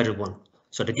long-sided one.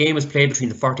 So the game is played between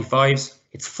the 45s.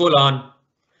 It's full on.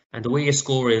 And the way you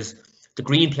score is the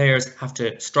green players have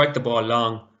to strike the ball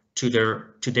long to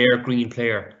their green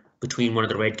player between one of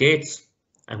the red gates,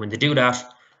 and when they do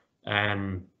that,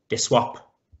 they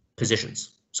swap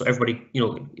positions. So everybody,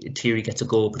 in theory, gets a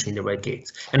goal between the red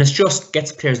gates, and it just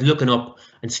gets players looking up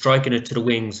and striking it to the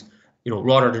wings,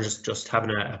 rather than just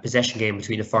having a possession game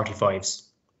between the 45s.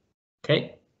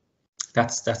 Okay,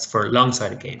 that's for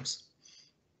long-sided games.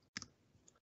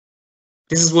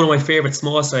 This is one of my favorite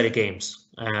small-sided games.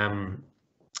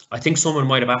 I think someone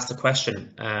might have asked the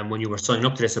question when you were signing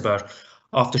up to this about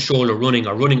off-the-shoulder running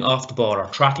or running off the ball or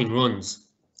tracking runs.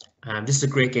 This is a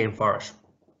great game for it.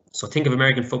 So think of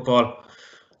American football.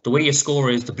 The way you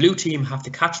score is the blue team have to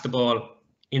catch the ball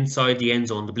inside the end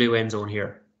zone, the blue end zone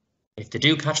here. If they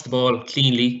do catch the ball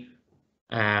cleanly,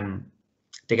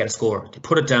 they get a score. They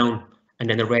put it down, and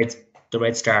then the Reds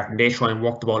start, and they try and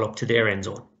walk the ball up to their end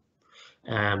zone.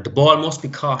 The ball must be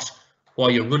caught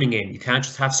while you're running in. You can't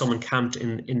just have someone camped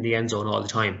in the end zone all the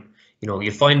time.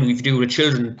 You'll find if you do with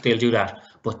children, they'll do that.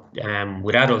 But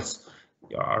with adults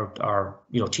or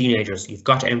teenagers, you've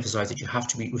got to emphasize that you have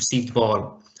to receive the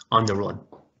ball on the run.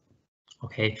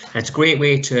 Okay, and it's a great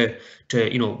way to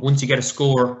once you get a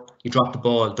score, you drop the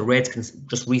ball, the Reds can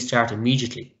just restart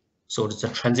immediately. So there's a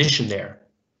transition there,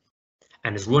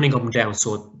 and it's running up and down.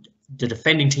 So the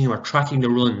defending team are tracking the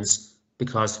runs,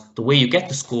 because the way you get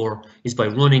the score is by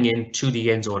running into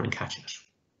the end zone and catching it.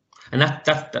 And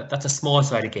that's a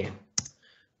small-sided game.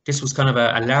 This was kind of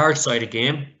a large-sided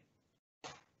game,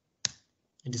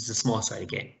 and this is a small-sided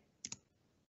game.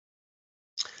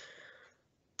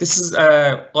 This is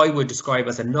I would describe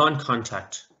as a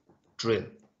non-contact drill,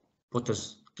 but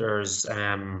there's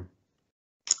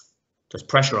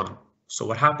pressure on. So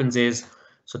what happens is,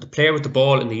 the player with the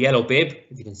ball in the yellow bib,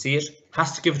 if you can see it,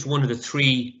 has to give it to one of the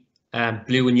three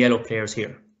blue and yellow players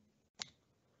here.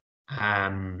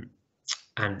 And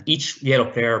each blue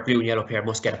and yellow player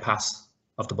must get a pass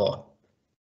of the ball.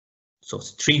 So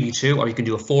it's 3v2, or you can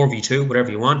do a 4v2, whatever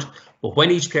you want. But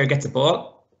when each player gets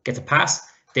a pass,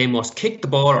 they must kick the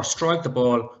ball or strike the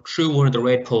ball through one of the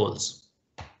red poles.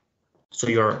 So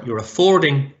you're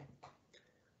affording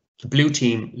the blue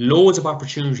team loads of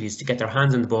opportunities to get their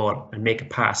hands on the ball and make a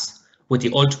pass, with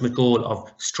the ultimate goal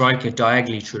of striking it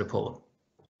diagonally through the pole.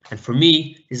 And for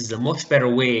me, this is a much better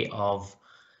way of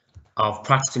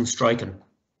practicing striking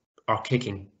or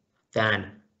kicking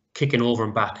than kicking over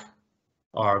and back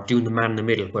or doing the man in the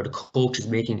middle, where the coach is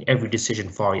making every decision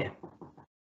for you.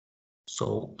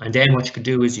 So, and then what you can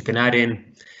do is you can add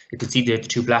in, you can see the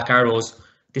two black arrows.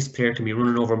 This player can be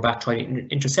running over and back trying to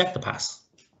intercept the pass.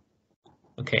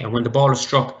 Okay, and when the ball is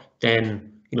struck,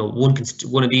 then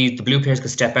the blue players can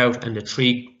step out, and the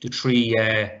three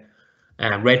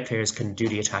red players can do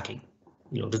the attacking.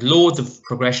 There's loads of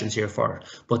progressions here for it,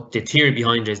 but the theory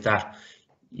behind it is that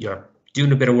you're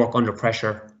doing a bit of work under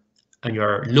pressure, and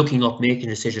you're looking up, making a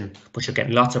decision, but you're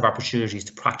getting lots of opportunities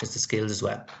to practice the skills as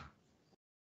well.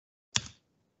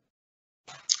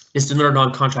 This is another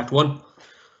non-contact one.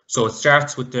 So it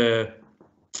starts with the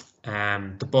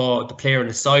player on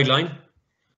the sideline.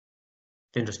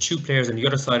 Then there's two players on the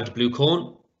other side of the blue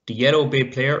cone. The yellow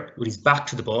bib player with his back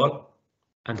to the ball,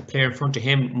 and the player in front of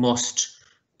him must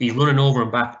be running over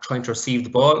and back trying to receive the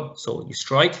ball. So you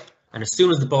strike, and as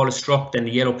soon as the ball is struck, then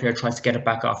the yellow player tries to get it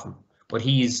back off him. But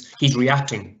he's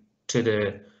reacting to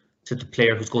the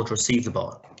player who's going to receive the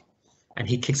ball, and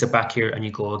he kicks it back here, and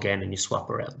you go again and you swap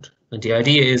around. And the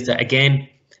idea is that, again,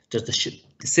 there's the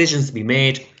decisions to be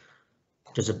made.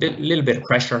 There's little bit of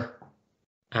pressure,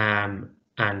 and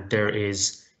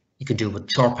you can do with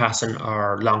short passing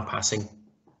or long passing.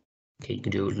 Okay, you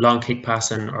can do long kick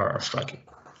passing or striking.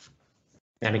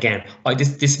 And again,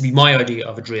 this would be my idea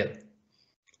of a drill.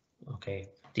 Okay,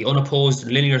 the unopposed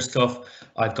linear stuff,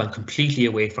 I've gone completely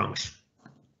away from it.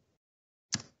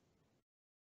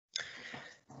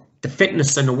 The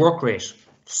fitness and the work rate.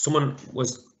 Someone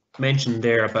was mentioned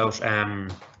there about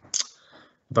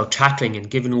tackling and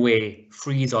giving away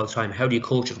frees all the time. How do you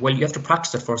coach it? Well, you have to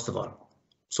practice it first of all.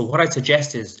 So what I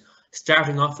suggest is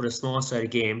starting off with a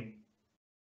small-sided game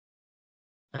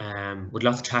with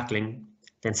lots of tackling,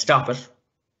 then stop it.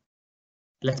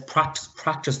 Let's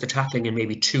practice the tackling in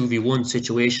maybe 2v1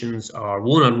 situations or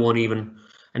one-on-one even,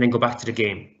 and then go back to the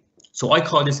game. So I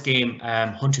call this game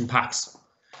hunting packs.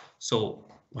 So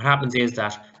what happens is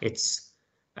that it's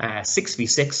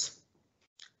 6v6,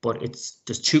 but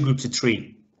there's two groups of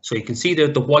three. So you can see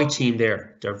the white team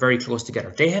there, they're very close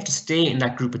together. They have to stay in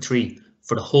that group of three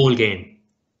for the whole game.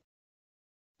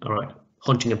 All right,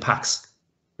 hunting in packs.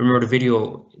 Remember the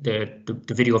video, the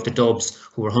video of the Dubs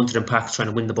who were hunted in packs trying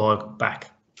to win the ball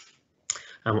back.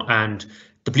 And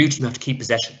the blue team have to keep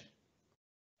possession.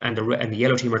 and the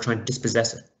yellow team are trying to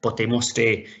dispossess it, but they must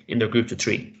stay in their groups of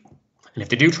 3. And if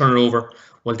they do turn it over,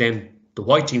 well then the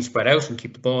white team spread out and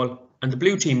keep the ball, and the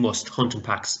blue team must hunt in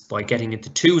packs by getting into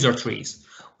 2s or 3s,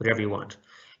 whatever you want.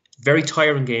 Very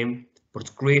tiring game, but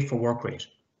it's great for work rate.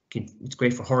 It's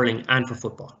great for hurling and for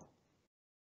football.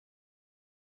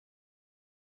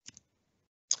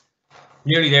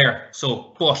 Nearly there.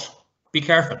 So, but be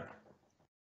careful.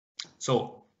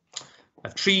 So, I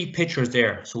have 3 pictures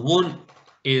there. So one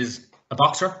is a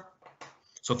boxer.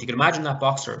 So if you can imagine that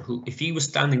boxer who, if he was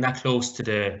standing that close to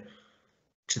the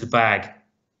bag,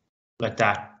 like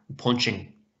that,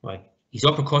 punching, right? His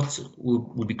uppercuts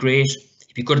would be great.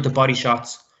 He'd be good at the body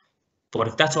shots. But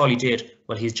if that's all he did,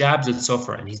 well, his jabs would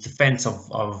suffer, and his defense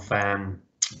of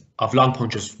long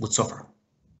punches would suffer.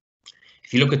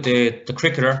 If you look at the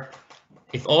cricketer,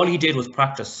 if all he did was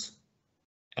practice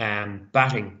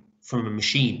batting from a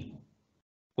machine,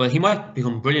 well, he might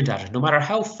become brilliant at it, no matter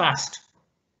how fast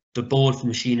the ball from the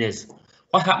machine is.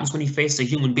 What happens when he faces a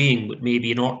human being with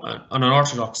maybe an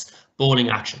unorthodox bowling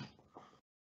action?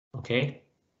 Okay,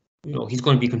 you know, he's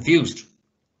going to be confused.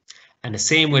 And the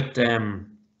same with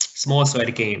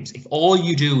small-sided games. If all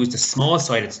you do is the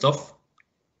small-sided stuff,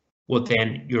 well,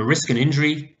 then you're risking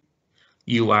injury.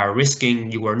 You are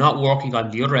not working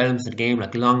on the other elements of the game,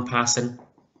 like long passing.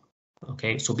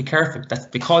 Okay, so be careful.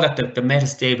 We call that the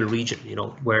metastable region, you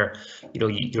know, where, you know,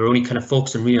 you're only kind of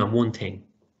focusing really on one thing.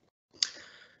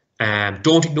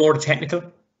 Don't ignore the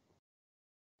technical.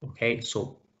 Okay,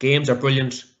 so games are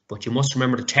brilliant, but you must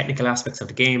remember the technical aspects of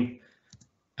the game,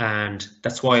 and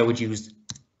that's why I would use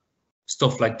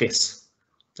stuff like this.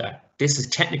 That this is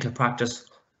technical practice,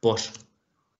 but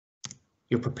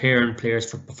you're preparing players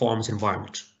for performance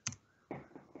environment.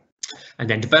 And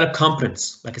then develop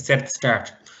competence, like I said at the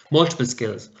start, multiple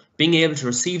skills, being able to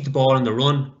receive the ball on the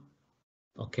run,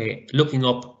 okay, looking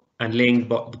up and laying the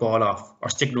ball off or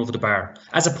sticking over the bar,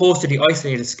 as opposed to the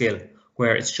isolated skill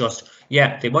where it's just,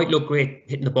 yeah, they might look great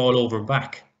hitting the ball over and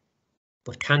back,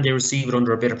 but can they receive it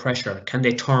under a bit of pressure? Can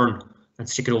they turn and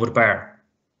stick it over the bar?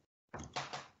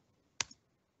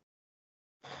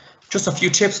 Just a few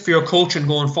tips for your coaching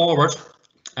going forward.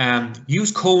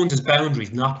 Use cones as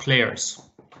boundaries, not players.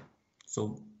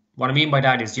 So what I mean by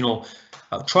that is, you know,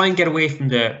 try and get away from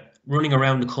the running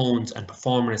around the cones and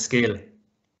performing a skill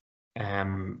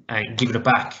and give it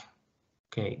back.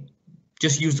 Okay,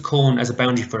 just use the cone as a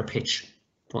boundary for a pitch.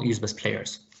 Don't use them as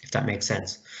players, if that makes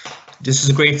sense. This is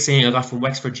a great saying I got from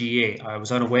Wexford GA. I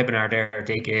was on a webinar there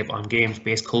they gave on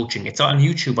games-based coaching. It's on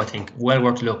YouTube, I think. Well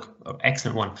worth a look.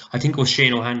 Excellent one. I think it was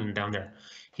Shane O'Hanlon down there.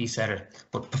 He said it.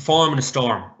 But perform in a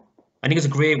storm. I think it's a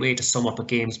great way to sum up a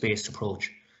games-based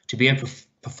approach. To be able to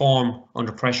perform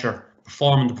under pressure,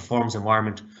 perform in the performance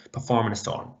environment, perform in a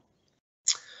storm.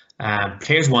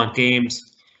 Players want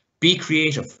games. Be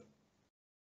creative.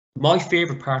 My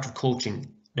favourite part of coaching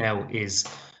now is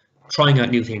trying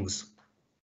out new things.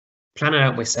 Planning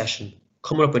out my session,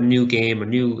 coming up with a new game, a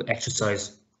new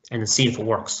exercise, and then seeing if it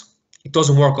works. It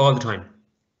doesn't work all the time,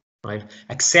 right?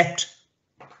 Accept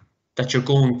that you're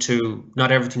going to,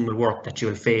 not everything will work, that you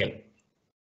will fail,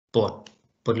 but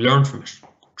learn from it.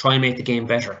 Try and make the game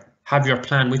better. Have your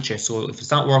plan with you, so if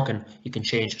it's not working, you can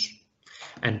change it.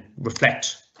 And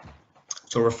reflect.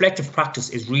 So reflective practice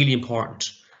is really important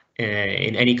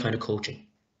in any kind of coaching.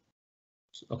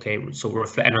 Okay, so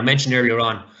and I mentioned earlier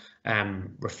on,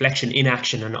 reflection in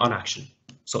action and on action.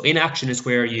 So in action is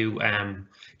where you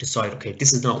decide, okay,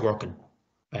 this is not working,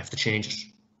 I have to change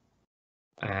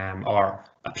it. Or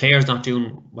a player's not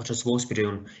doing what they're supposed to be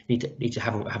doing, you need to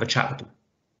have a chat with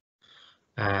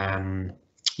them.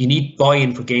 You need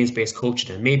buy-in for games-based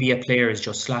coaching, and maybe a player is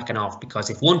just slacking off, because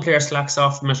if one player slacks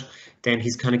off from it, then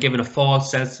he's kind of given a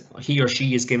false sense, he or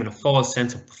she is given a false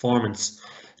sense of performance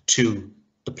to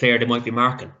the player they might be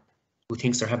marking, who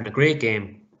thinks they're having a great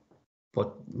game,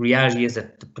 but reality is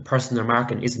that the person they're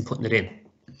marking isn't putting it in.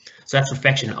 So that's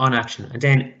reflection on action, and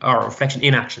then, or reflection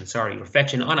in action, sorry.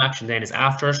 Reflection on action then is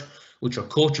after it, with your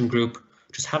coaching group,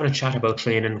 just having a chat about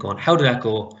training, going, how did that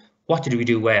go? What did we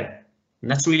do well? And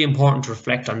that's really important to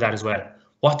reflect on that as well.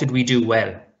 What did we do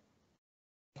well?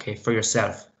 Okay, for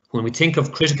yourself. When we think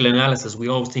of critical analysis, we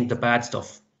always think the bad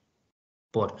stuff.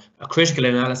 But a critical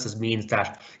analysis means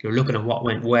that you're looking at what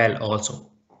went well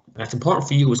also. And that's important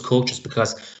for you as coaches,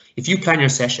 because if you plan your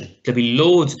session, there'll be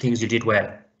loads of things you did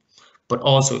well. But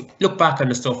also look back on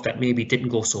the stuff that maybe didn't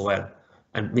go so well,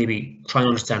 and maybe try and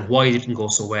understand why it didn't go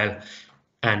so well.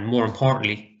 And more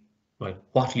importantly, right,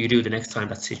 what do you do the next time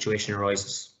that situation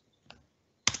arises?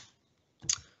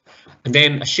 And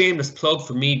then a shameless plug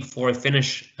for me before I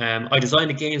finish. I designed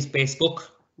a games-based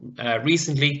book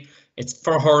recently. it's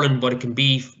for hurling, but it can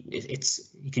be,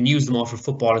 you can use them all for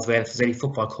football as well. If there's any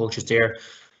football coaches there,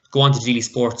 go on to Geely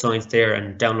Sports Science there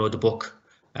and download the book.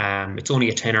 It's only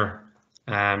a tenner.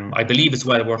 I believe it's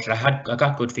well worth it. I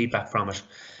got good feedback from it.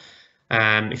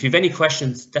 If you have any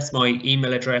questions, that's my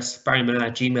email address,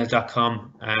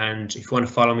 barrymullane@gmail.com. And if you want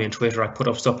to follow me on Twitter, I put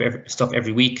up stuff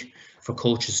every week for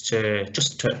coaches to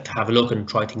have a look and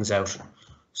try things out.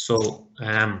 So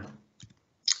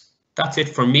that's it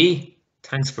from me.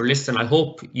 Thanks for listening. I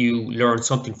hope you learned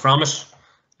something from it.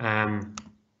 And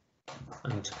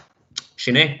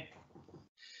Sinead.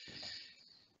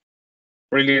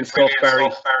 Brilliant stuff, Barry.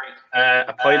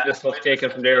 A pile of stuff taken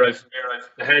from there. I've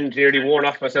the hand nearly worn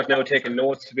off myself now taking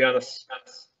notes, to be honest.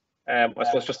 I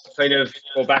suppose just to kind of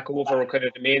go back over kind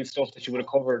of the main stuff that you would have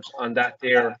covered on that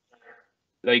there.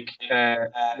 Like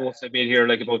notes I made here,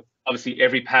 like about obviously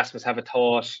every pass must have a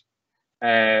thought.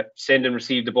 Send and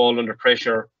receive the ball under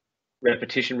pressure.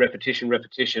 Repetition.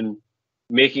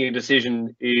 Making a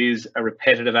decision is a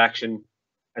repetitive action,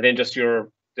 and then just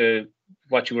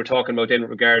what you were talking about in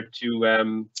regard to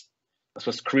I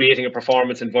suppose creating a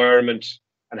performance environment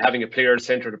and having a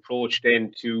player-centered approach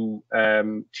then to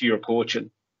your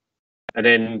coaching. And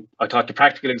then I thought the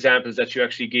practical examples that you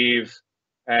actually gave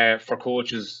for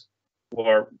coaches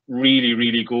were really,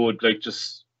 really good. Like,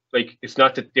 just like, it's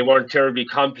not that they weren't terribly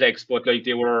complex, but like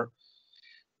they were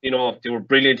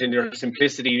brilliant in their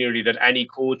simplicity, nearly, that any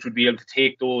coach would be able to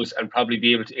take those and probably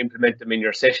be able to implement them in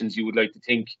your sessions, you would like to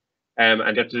think.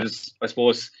 And that there's, I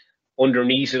suppose,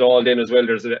 underneath it all then as well,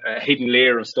 there's a hidden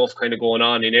layer of stuff kind of going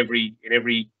on in every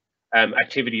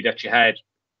activity that you had.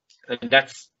 And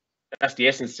that's the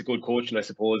essence of good coaching, I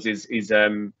suppose, is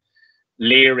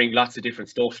layering lots of different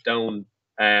stuff down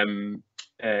in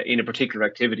a particular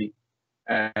activity.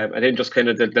 And then just kind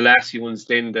of the last few ones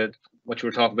then, that what you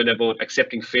were talking about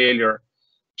accepting failure,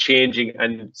 changing,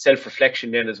 and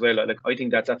self-reflection then as well. Like, I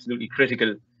think that's absolutely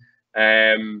critical.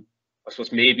 I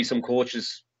suppose maybe some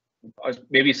coaches,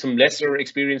 maybe some lesser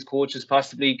experienced coaches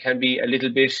possibly can be a little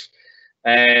bit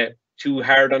too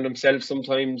hard on themselves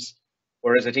sometimes.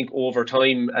 Whereas I think over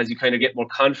time, as you kind of get more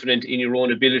confident in your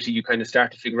own ability, you kind of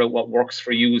start to figure out what works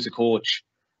for you as a coach.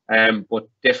 But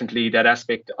definitely that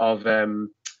aspect of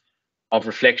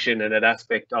reflection and that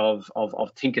aspect of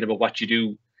thinking about what you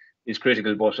do is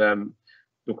critical. But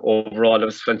look, overall, it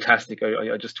was fantastic.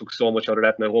 I just took so much out of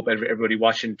that, and I hope everybody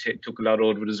watching took a lot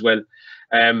out of it as well.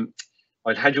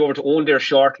 I'll hand you over to Owen there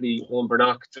shortly, Owen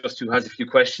Bernock, just who has a few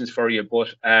questions for you.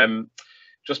 But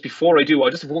just before I do, I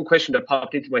just have one question that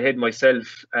popped into my head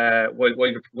myself while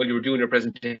you were doing your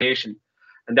presentation,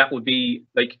 and that would be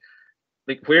like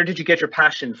where did you get your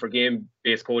passion for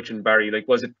game-based coaching, Barry? Like,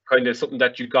 was it kind of something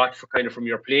that you got from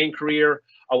your playing career,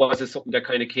 or was it something that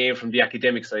kind of came from the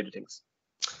academic side of things?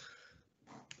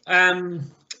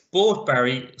 Both,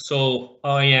 Barry. So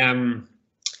I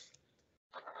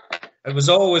was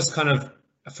always kind of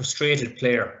a frustrated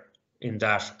player in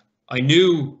that I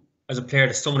knew as a player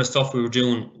that some of the stuff we were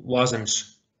doing wasn't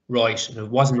right and it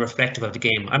wasn't reflective of the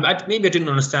game. Maybe I didn't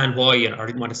understand why, or I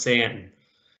didn't want to say anything.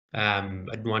 I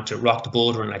didn't want to rock the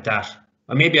boat or anything like that.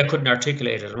 Or maybe I couldn't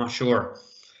articulate it, I'm not sure.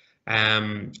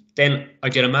 Then I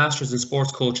did a master's in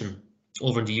sports coaching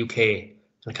over in the UK,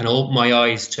 and I kind of opened my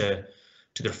eyes to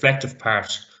the reflective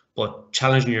part, but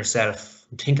challenging yourself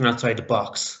and thinking outside the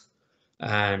box.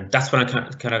 And that's when I kind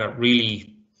of got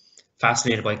really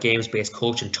fascinated by games-based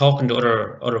coaching, talking to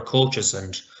other coaches.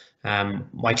 And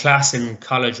my class in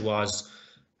college was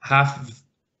half of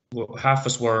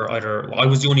us were either, I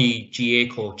was the only GA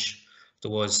coach. There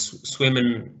was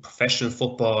swimming, professional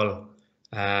football,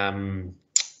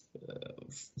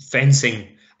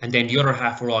 fencing, and then the other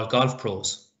half were all golf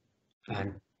pros.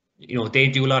 And you know, they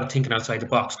do a lot of thinking outside the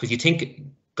box, because you think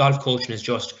golf coaching is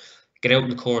just get out in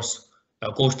the course,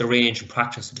 go to the range and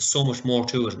practice. There's so much more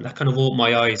to it, and that kind of opened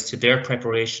my eyes to their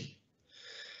preparation.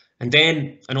 And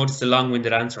then I know this is a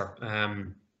long-winded answer.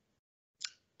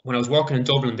 When I was working in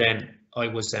Dublin, then I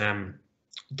was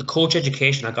the coach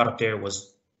education I got up there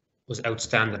was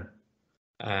outstanding.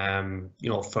 You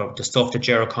know, for the stuff that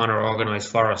Ger O'Connor organised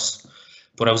for us.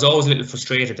 But I was always a little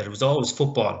frustrated that it was always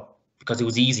football because it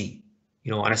was easy.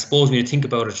 You know, and I suppose when you think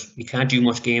about it, you can't do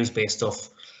much games-based stuff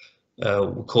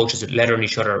with coaches that lettering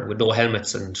each other with no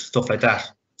helmets and stuff like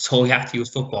that. So we have to use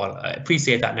football. I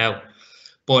appreciate that now.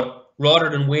 But rather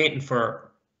than waiting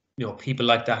for, you know, people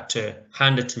like that to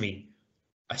hand it to me,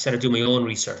 I said I'd do my own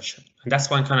research. And that's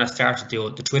when I kind of started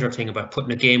the Twitter thing about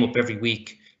putting a game up every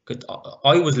week. Because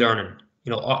I was learning.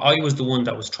 You know, I was the one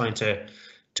that was trying to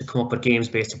come up with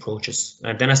games-based approaches.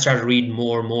 And then I started reading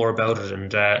more and more about it,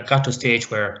 and got to a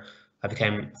stage where I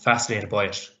became fascinated by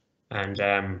it.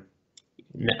 And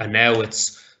And now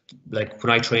it's like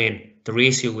when I train, the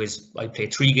ratio is I play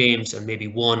 3 games and maybe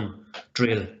 1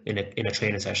 drill in a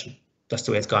training session. That's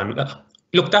the way it's gone.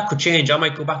 Look, that could change. I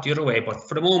might go back the other way, but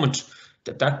for the moment,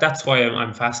 that's why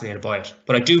I'm fascinated by it.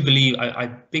 But I do believe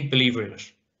I'm a big believer in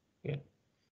it. Yeah.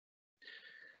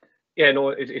 Yeah, no,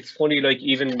 it's funny. Like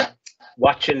even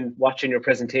watching your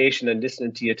presentation and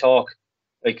listening to you talk.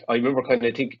 Like I remember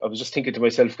I was just thinking to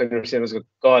myself, kind of saying, I was like,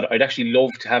 God, I'd actually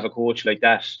love to have a coach like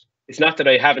that. It's not that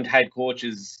I haven't had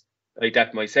coaches like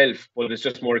that myself, but it's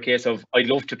just more a case of I'd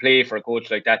love to play for a coach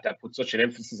like that puts such an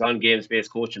emphasis on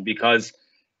games-based coaching, because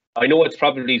I know it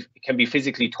can be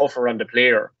physically tougher on the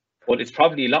player, but it's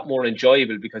probably a lot more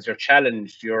enjoyable because you're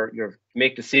challenged, you're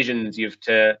make decisions, you've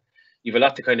a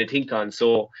lot to kind of think on.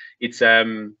 So it's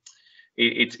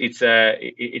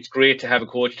great to have a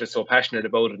coach that's so passionate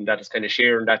about it and that is kind of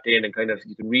sharing that in, and kind of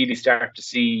you can really start to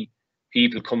see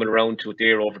people coming around to it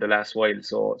there over the last while.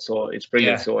 So it's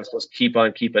brilliant. Yeah. So I suppose keep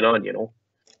on keeping on, you know.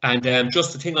 And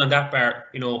just the thing on that, Bart,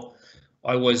 you know,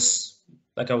 I was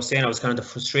saying, I was kind of the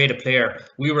frustrated player.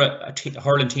 We were a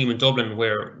hurling team in Dublin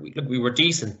where we were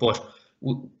decent, but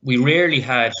we rarely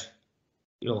had,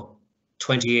 you know,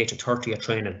 28 to 30 at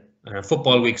training. And in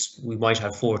football weeks, we might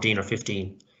have 14 or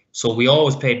 15. So we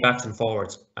always played backs and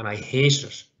forwards, and I hated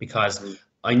it because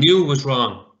I knew it was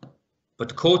wrong, but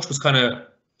the coach was kind of,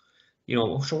 you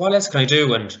know, so what else can I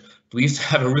do? And we used to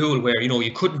have a rule where, you know,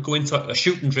 you couldn't go inside. A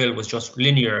shooting drill was just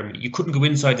linear. I mean, you couldn't go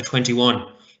inside the 21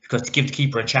 because to give the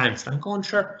keeper a chance. And I'm going,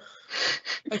 sure,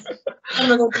 how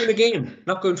am I going to win a game?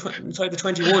 Not going inside the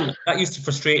 21. That used to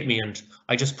frustrate me, and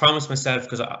I just promised myself,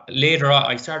 because later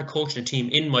I started coaching a team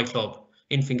in my club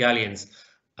in Fingallians,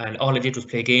 and all I did was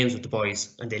play games with the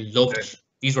boys, and they loved it.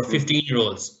 These were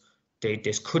 15-year-olds. They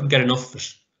just couldn't get enough of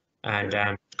it,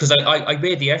 and because I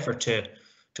made the effort to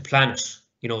plan it.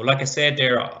 You know, like I said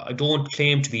there, I don't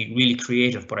claim to be really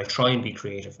creative, but I try and be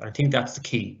creative. And I think that's the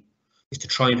key, is to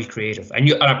try and be creative.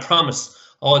 And I promise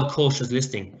all the coaches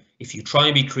listening, if you try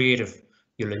and be creative,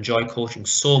 you'll enjoy coaching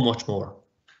so much more.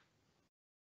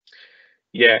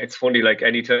 Yeah, it's funny, like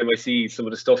anytime I see some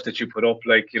of the stuff that you put up,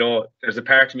 like, you know, there's a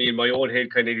part of me in my own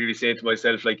head kind of really saying to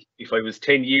myself, like, if I was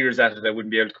 10 years at it, I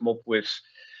wouldn't be able to come up with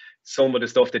some of the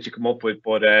stuff that you come up with.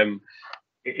 But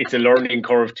it's a learning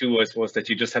curve too, I suppose, that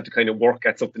you just have to kind of work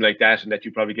at something like that, and that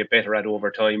you probably get better at over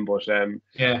time. But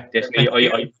yeah,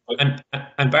 definitely,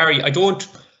 and Barry, I don't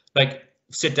like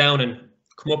sit down and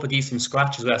come up with these from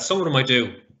scratch as well. Some of them I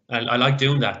do, and I like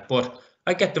doing that, but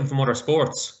I get them from other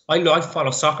sports. I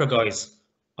follow soccer guys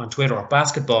on Twitter, or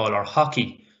basketball or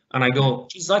hockey, and I go,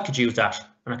 geez, I could use that,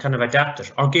 and I kind of adapt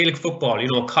it. Or Gaelic football, you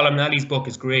know, Colin Nally's book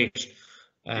is great.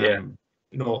 You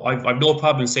know, I've no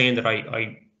problem saying that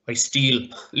I steal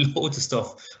loads of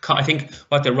stuff. I think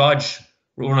what the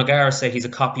Ronan O'Gara say, he's a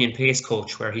copy and paste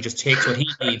coach, where he just takes what he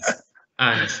needs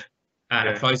and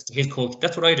applies to his coach.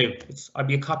 That's what I do. I'd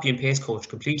be a copy and paste coach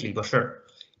completely, but sure,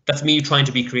 that's me trying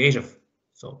to be creative.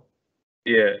 So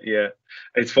yeah,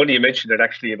 it's funny you mentioned that,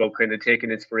 actually, about kind of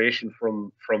taking inspiration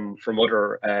from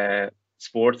other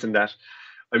sports and that.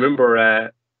 I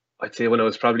remember, I'd say when I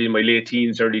was probably in my late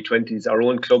teens, early 20s, our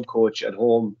own club coach at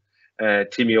home,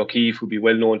 Timmy O'Keefe, who'd be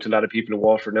well known to a lot of people in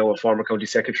Waterford now, a former county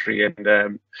secretary,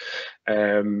 and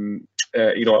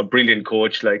you know, a brilliant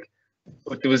coach. Like,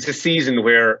 but there was a season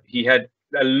where he had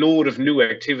a load of new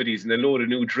activities and a load of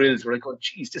new drills. We're like, oh,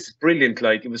 geez, this is brilliant.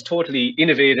 Like, it was totally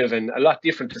innovative and a lot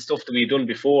different to stuff that we had done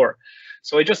before.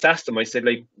 So I just asked him, I said,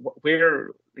 like, where,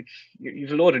 like,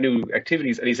 you've a load of new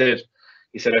activities. And he said,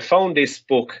 I found this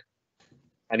book.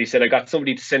 And he said, I got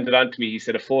somebody to send it on to me. He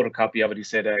said, a photocopy of it. He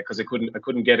said, because I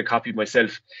couldn't get a copy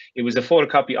myself. It was a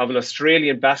photocopy of an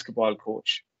Australian basketball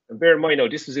coach. And bear in mind now,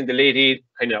 this was in the late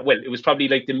 80s, well, it was probably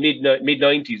like the mid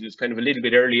 90s. It was kind of a little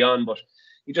bit early on, but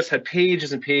he just had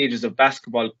pages and pages of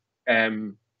basketball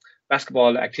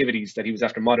activities that he was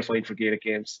after modifying for Gaelic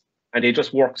games. And they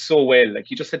just worked so well. Like,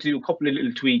 he just had to do a couple of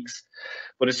little tweaks.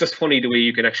 But it's just funny the way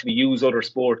you can actually use other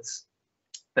sports,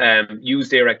 use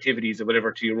their activities or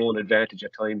whatever to your own advantage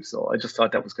at times. So I just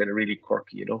thought that was kind of really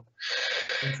quirky, you know.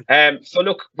 So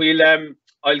look,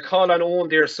 I'll call on Owen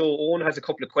there. So Owen has a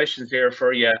couple of questions there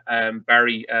for you,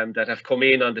 Barry, that have come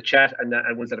in on the chat, and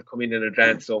ones that have come in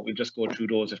advance. So we'll just go through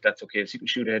those if that's okay. So you can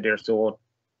shoot ahead there. So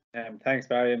Owen. Thanks,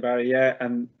 Barry and Barry. Yeah,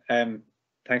 and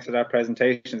thanks for that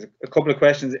presentation. A couple of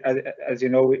questions, as you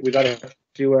know, we got a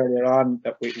few earlier on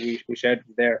that we shared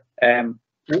there.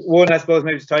 One, I suppose,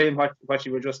 maybe to tie in what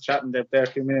you were just chatting there a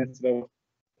few minutes about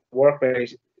work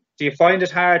rate. Do you find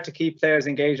it hard to keep players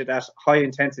engaged at that high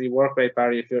intensity work rate,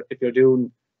 Barry? If you're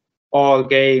doing all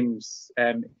games,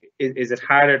 is it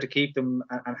harder to keep them?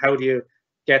 And how do you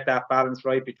get that balance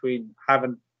right between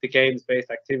having the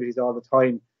games-based activities all the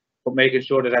time, but making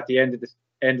sure that at the end of the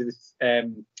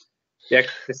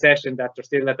session that they're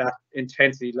still at that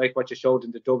intensity, like what you showed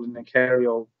in the Dublin and Kerry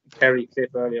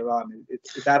clip earlier on.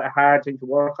 Is that a hard thing to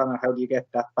work on, or how do you get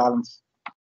that balance?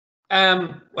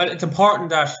 Well, it's important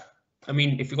that, I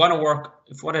mean, if you want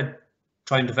to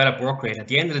try and develop work rate, at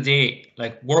the end of the day,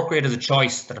 like, work rate is a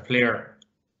choice that a player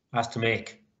has to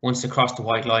make once they cross the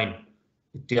white line.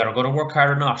 They are going to work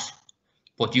hard or not.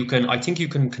 But I think you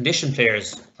can condition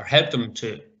players or help them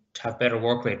to have better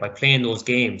work rate by playing those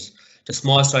games, the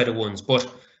small-sided ones.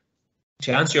 But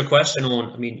to answer your question,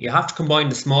 Owen, I mean, you have to combine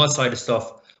the small-sided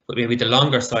stuff with maybe the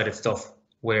longer-sided stuff,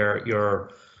 where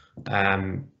you're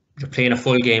playing a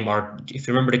full game. Or if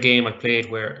you remember the game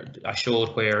I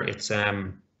showed where it's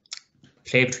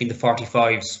play between the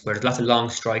 45s, where there's lots of long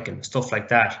striking, stuff like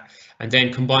that, and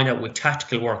then combine that with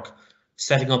tactical work,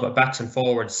 setting up a backs and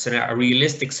forwards scenario, a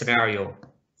realistic scenario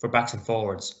for backs and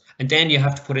forwards, and then you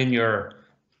have to put in your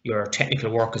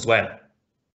technical work as well.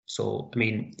 So, I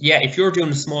mean, yeah, if you're doing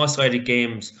the small-sided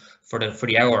games for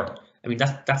the hour, I mean,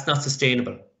 that's not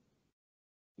sustainable,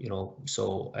 you know.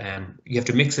 So you have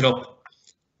to mix it up.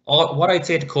 What I'd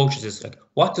say to coaches is, like,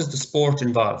 what does the sport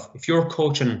involve? If you're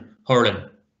coaching hurling,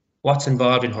 what's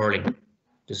involved in hurling?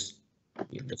 There's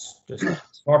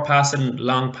short passing,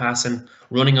 long passing,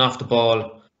 running off the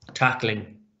ball,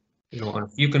 tackling. You know, and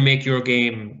if you can make your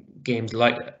games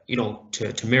like, you know,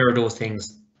 to mirror those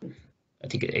things, I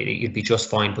think you'd be just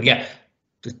fine. But yeah,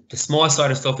 the small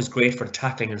side of stuff is great for the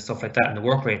tackling and stuff like that and the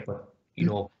work rate. But, you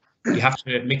know, you have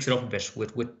to mix it up a bit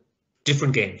with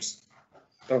different games.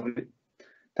 Lovely.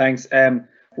 Thanks.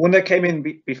 One that came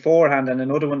in beforehand and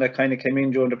another one that kind of came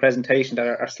in during the presentation that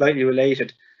are slightly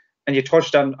related. And you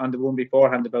touched on the one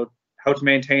beforehand about how to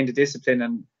maintain the discipline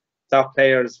and stop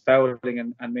players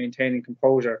fouling and maintaining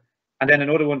composure. And then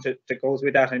another one that goes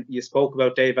with that, and you spoke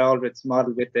about Dave Aldrich's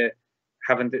model with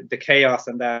having the chaos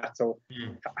and that. So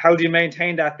how do you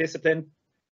maintain that discipline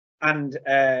and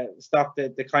stop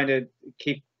the kind of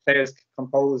keep players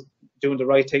composed, doing the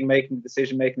right thing, making the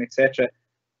decision making, etc.,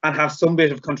 and have some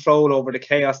bit of control over the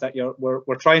chaos that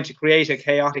we're trying to create a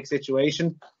chaotic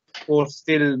situation, or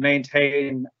still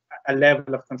maintain a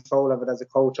level of control of it as a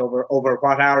coach over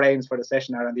what our aims for the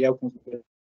session are and the outcomes we're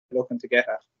looking to get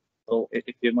at. So if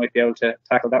you might be able to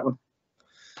tackle that one.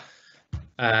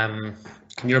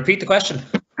 Can you repeat the question?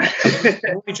 I'm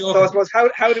only joking. So I suppose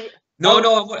how do we, No,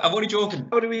 I'm only joking.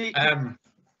 How do we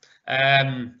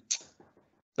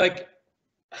like,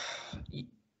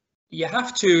 you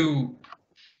have to,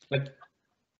 like,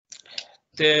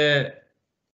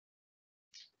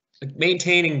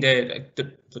 maintaining the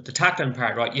tackling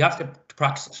part, right? You have to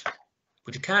practice it,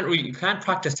 but you can't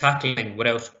practice tackling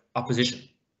without opposition.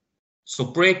 So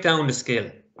break down the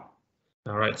skill.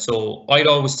 All right. So I'd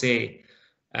always say,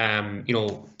 you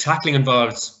know, tackling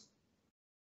involves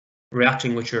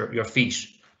reacting with your feet.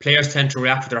 Players tend to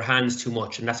react with their hands too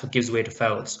much, and that's what gives away the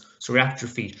fouls. So react with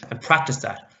your feet and practice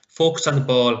that. Focus on the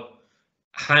ball,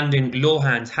 handing low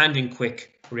hands, handing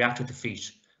quick, react with the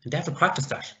feet, and they have to practice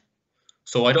that.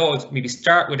 So I'd always maybe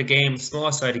start with a game,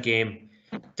 small-sided game,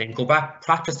 then go back,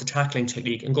 practice the tackling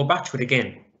technique, and go back to it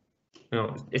again. You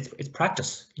know, it's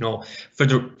practice. You know, for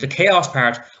the chaos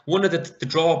part, one of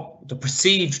the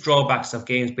perceived drawbacks of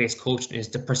games-based coaching is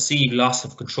the perceived loss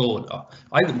of control.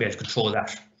 I wouldn't be able to control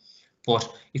that,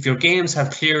 but if your games have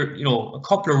clear, you know, a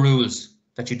couple of rules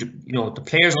that you know, the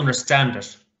players understand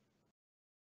it.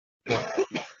 But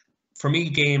for me,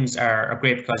 games are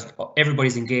great because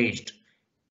everybody's engaged.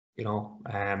 You know,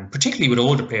 particularly with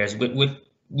older players, with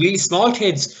really small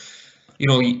kids, you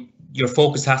know, your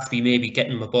focus has to be maybe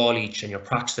getting them a ball each, and you're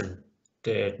practicing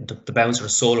the bounce or the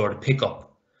solo or the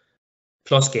pickup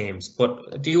plus games.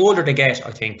 But the older they get,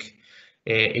 I think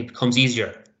it becomes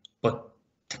easier. But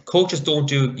coaches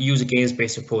don't use a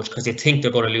games-based approach because they think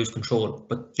they're going to lose control.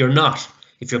 But you're not.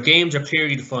 If your games are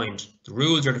clearly defined, the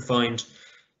rules are defined,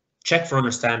 check for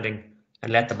understanding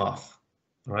and let them off.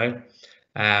 All right.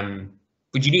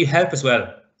 But you need help as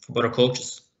well from other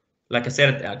coaches. Like I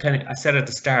said, I said at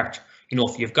the start, you know,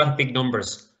 if you've got big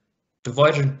numbers,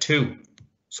 divide it into two.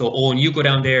 So Owen, you go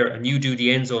down there and you do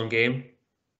the end zone game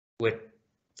with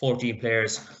 14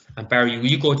 players, and Barry,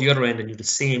 you go to the other end and you do the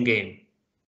same game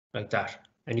like that,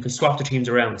 and you can swap the teams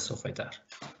around and stuff like that.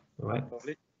 All right.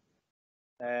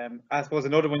 I suppose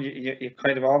another one you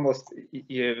kind of almost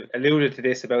you alluded to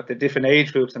this about the different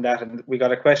age groups and that, and we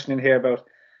got a question in here about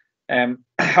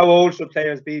how old should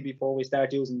players be before we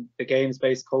start using the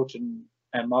games-based coaching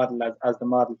model as the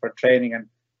model for training? And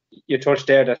you touched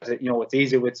there that, you know, it's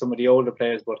easier with some of the older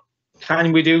players, but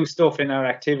can we do stuff in our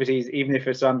activities, even if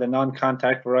it's on the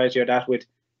non-contact variety or that, with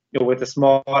with the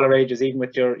smaller ages, even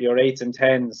with your 8s and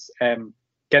 10s,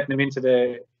 getting them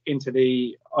into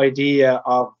the idea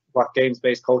of what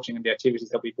games-based coaching and the activities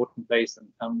that we put in place.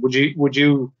 And would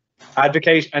you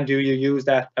advocate, and do you use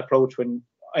that approach when,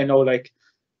 I know like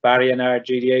Barry and our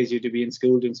GDAs, you'd be in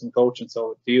school doing some coaching,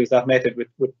 so do you use that method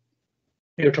with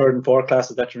your 3rd and 4th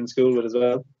classes that you're in school with as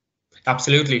well?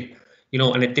 Absolutely.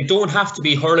 And they don't have to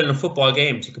be hurling and football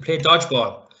games. You can play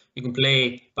dodgeball, you can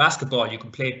play basketball, you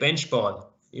can play bench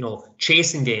ball,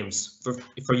 chasing games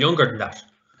for younger than that.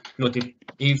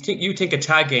 You think of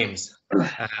tag games.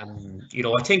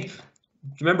 I think,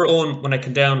 remember, Owen, when I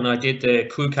came down and I did the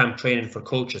Cool Camp training for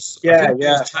coaches? Yeah.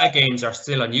 Those tag games are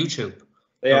still on YouTube.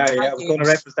 Yeah. I was going to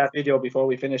reference that video before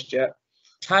we finished. Yeah.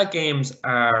 Tag games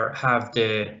have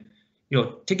the,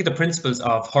 think of the principles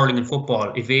of hurling and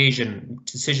football: evasion,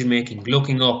 decision making,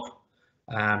 looking up.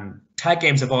 Tag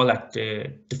games have all that,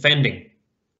 defending,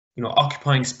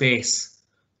 occupying space.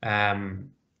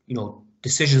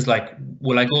 Decisions like,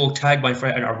 will I go tag my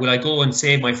friend, or will I go and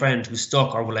save my friend who's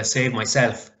stuck, or will I save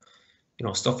myself?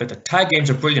 Stuff like that. Tag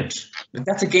games are brilliant. And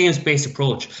that's a games-based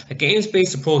approach. A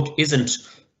games-based approach isn't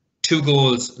 2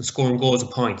 goals and scoring goals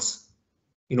and points.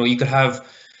 You could have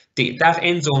that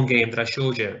end zone game that I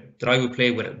showed you that I would play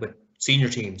with senior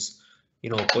teams.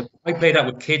 But I play that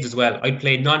with kids as well. I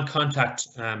play non-contact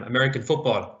American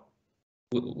football.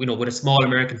 With a small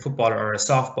American football or a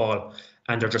softball,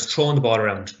 and they're just throwing the ball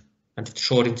around and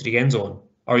throw it into the end zone.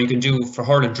 Or you can do for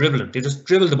hurling, dribbling. They just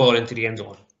dribble the ball into the end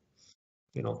zone.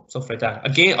 Stuff like that.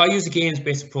 Again, I use a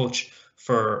games-based approach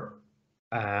for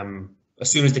as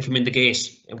soon as they come in the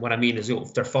gate. And what I mean is,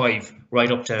 if they're 5,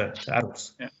 right up to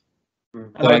adults. Yeah.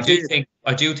 But I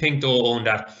do think though, Owen,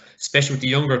 that especially with the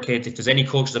younger kids, if there's any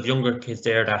coaches of younger kids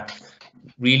there, that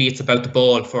really it's about the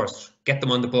ball first. Get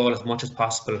them on the ball as much as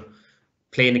possible.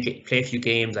 Play a few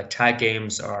games like tag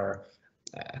games or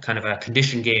kind of a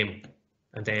condition game,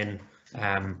 and then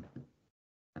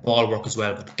ball work as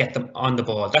well. But get them on the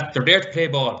ball. They're there to play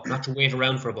ball, not to wait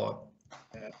around for a ball.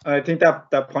 I think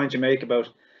that point you make about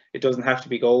it doesn't have to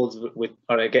be goals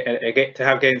to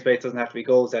have games based doesn't have to be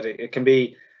goals. That it can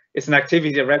be. It's an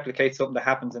activity that replicates something that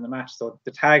happens in the match. So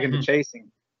the tag and the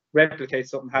chasing replicates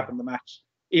something that happened in the match.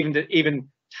 Even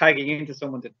tagging into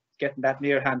someone, to getting that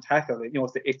near hand tackle,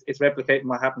 it's replicating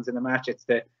what happens in the match. It's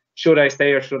the should I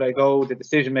stay or should I go? The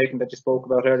decision making that you spoke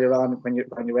about earlier on when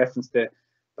you referenced the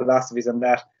philosophies on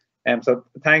that. So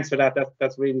thanks for that.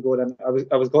 That's really good. And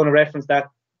I was going to reference that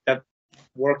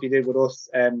work you did with us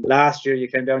last year. You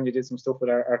came down, you did some stuff with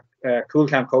our Cool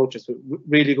Camp coaches.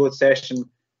 Really good session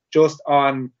just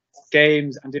on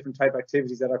games and different type of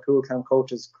activities that our Cool Camp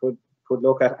coaches could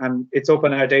look at, and it's up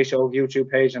on our Day Show YouTube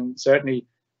page, and certainly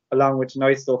along with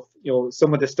tonight's stuff,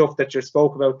 some of the stuff that you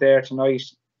spoke about there tonight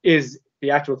is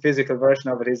the actual physical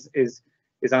version of it is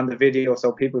on the video,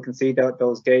 so people can see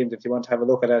those games if you want to have a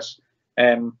look at it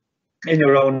in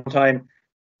your own time.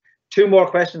 2 more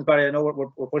questions, Barry. I know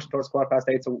we're pushing towards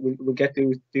 8:15, so we'll get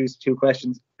to these 2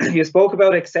 questions. You spoke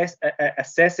about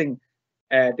assessing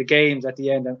the games at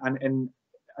the end, and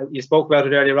you spoke about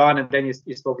it earlier on, and then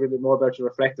you spoke a little bit more about your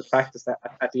reflective practice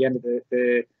at the end of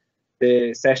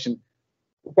the session.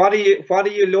 What are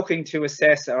you looking to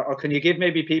assess, or can you give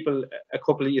maybe people a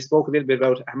couple of, you spoke a little bit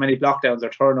about how many blockdowns or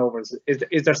turnovers.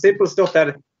 Is there simple stuff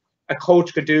that a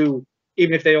coach could do,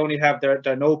 even if they only have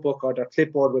their notebook or their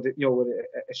clipboard with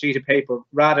a sheet of paper,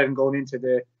 rather than going into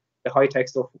the high tech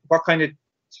stuff? What kind of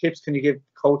tips can you give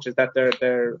coaches that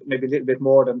they're maybe a little bit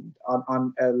more than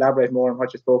on elaborate more on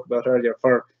what you spoke about earlier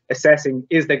for assessing,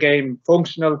 is the game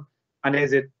functional and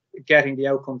is it getting the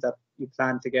outcomes that you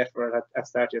plan to get for it at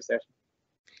start of your session?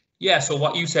 Yeah, so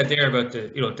what you said there about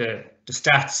the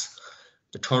stats,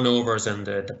 the turnovers and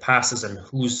the passes and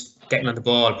who's getting on the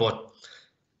ball, but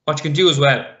what you can do as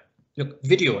well,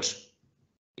 video it.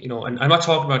 And I'm not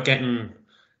talking about getting,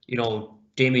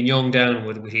 Damien Young down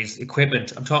with his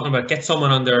equipment. I'm talking about get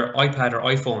someone on their iPad or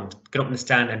iPhone, get up in the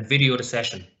stand and video the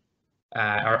session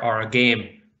or a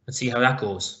game and see how that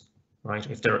goes. Right?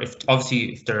 If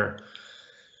they're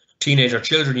teenage or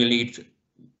children, you need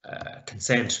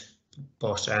consent.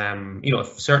 But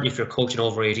certainly if you're coaching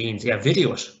over 18s, yeah,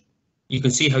 video it. You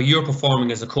can see how you're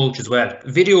performing as a coach as well.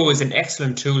 Video is an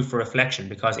excellent tool for reflection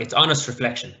because it's honest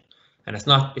reflection, and it's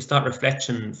not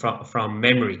reflection from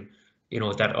memory.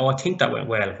 That, I think that went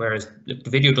well, whereas the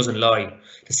video doesn't lie.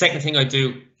 The second thing I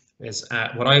do is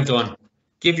what I've done: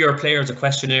 give your players a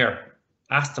questionnaire.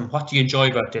 Ask them, what do you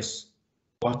enjoy about this?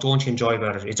 What don't you enjoy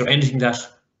about it? Is there anything that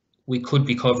we could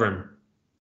be covering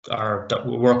or that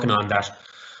we're working on that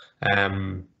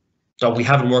we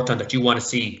haven't worked on that you want to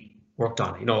see worked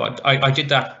on? I did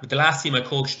that with the last team I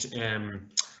coached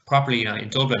properly in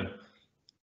Dublin,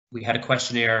 we had a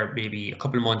questionnaire maybe a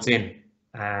couple of months in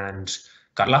and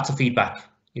got lots of feedback.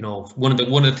 You know, one of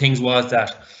the things was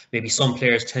that maybe some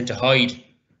players tend to hide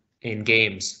in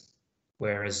games,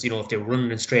 whereas, you know, if they were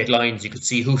running in straight lines, you could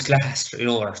see who's last, you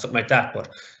know, or something like that. But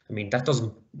I mean, that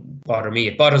doesn't bother me.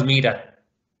 It bothers me that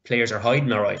players are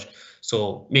hiding, all right.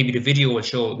 So maybe the video will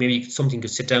show, maybe something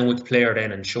could sit down with the player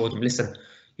then and show them, listen,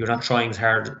 you're not trying as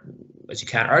hard as you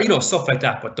can, or, you know, stuff like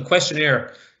that. But the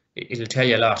questionnaire, it'll tell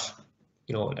you a lot.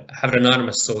 You know, have it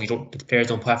anonymous so the players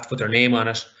don't have to put their name on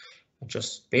it. And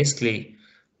just basically,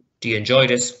 do you enjoy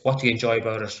this? What do you enjoy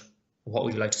about it? What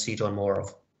would you like to see done more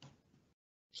of?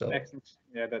 So excellent.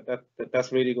 Yeah,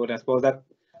 that's really good. I suppose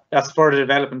that's further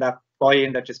developing that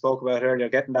buy-in that you spoke about earlier,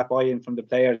 getting that buy-in from the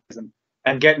players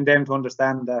and getting them to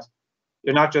understand that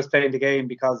you're not just playing the game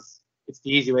because it's the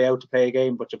easy way out to play a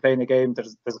game, but you're playing a game.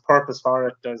 There's a purpose for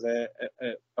it. There's a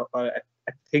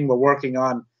thing we're working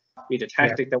on. Be the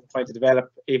tactic that we're trying to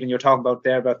develop. Even you're talking about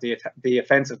there about the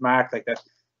offensive mark, like that,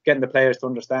 getting the players to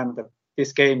understand that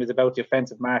this game is about the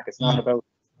offensive mark. It's not about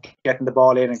getting the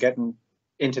ball in and getting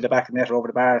into the back of the net or over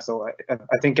the bar. So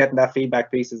I think getting that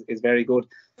feedback piece is very good.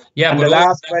 Yeah, and but the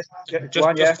last question,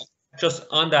 just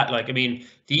on that, like, I mean,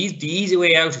 the easy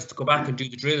way out is to go back and do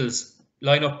the drills,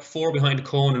 line up 4 behind the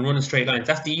cone and run in straight lines.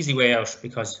 That's the easy way out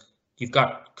because you've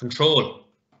got control.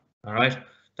 All right,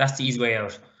 that's the easy way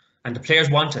out, and the players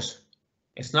want it.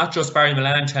 It's not just Barry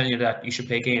Mullane telling you that you should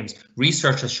play games.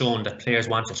 Research has shown that players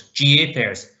want it. GA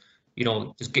players, you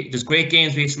know, there's great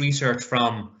games-based research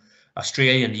from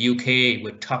Australia and the UK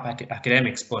with top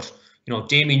academics, but, you know,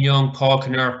 Damien Young, Paul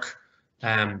Kinnerk,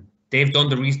 they've done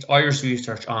the Irish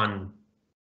research on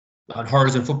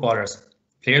hurlers and footballers.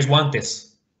 Players want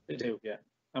this. They do, yeah.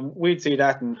 And we'd see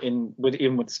that even with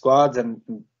the squads and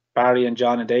Barry and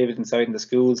John and David inside in the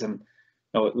schools, and,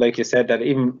 you know, like you said, that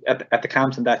even at the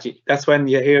camps and that's when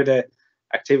you hear the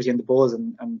activity and the buzz,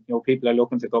 and you know, people are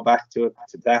looking to go back to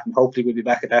that, and hopefully we'll be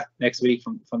back at that next week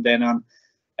from then on.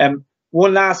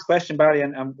 One last question, Barry,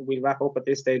 and we'll wrap up at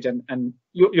this stage. And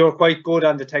you're quite good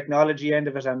on the technology end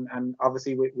of it, and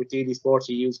obviously with DD Sports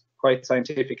you use quite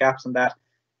scientific apps and that.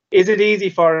 Is it easy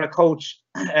for a coach,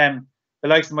 the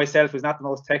likes of myself, who's not the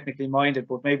most technically minded,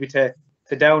 but maybe to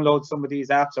download some of these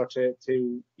apps, or to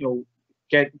you know,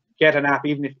 get an app,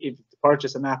 even if to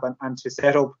purchase an app, and to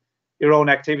set up your own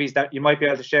activities that you might be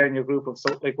able to share in your group of,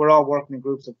 so like we're all working in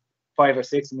groups of 5 or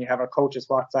 6, and we have our coaches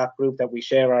WhatsApp group that we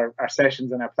share our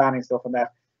sessions and our planning stuff and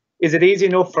that. Is it easy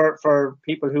enough for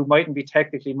people who mightn't be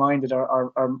technically minded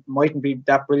or mightn't be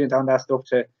that brilliant on that stuff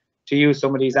to use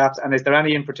some of these apps? And is there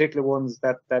any in particular ones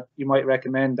that you might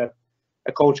recommend that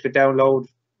a coach could download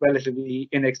relatively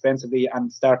inexpensively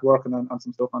and start working on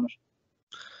some stuff on it?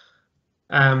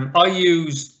 I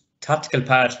use Tactical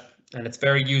Pad, and it's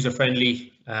very user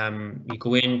friendly. You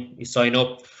go in, you sign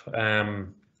up.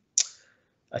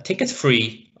 I think it's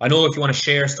free. I know if you want to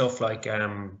share stuff like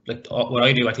what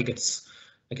I do, I think it's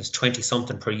 20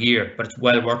 something per year, but it's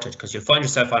well worth it because you'll find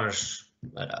yourself on it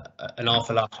an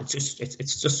awful lot.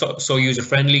 It's just so user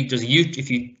friendly. There's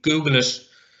if you Google it,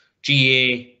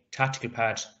 GA Tactical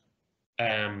Pad.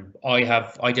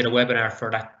 I did a webinar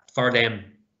for them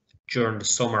during the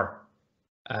summer,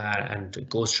 and it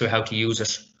goes through how to use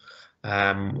it.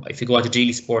 If you go on to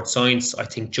Daily Sports Science, I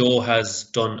think Joe has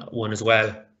done one as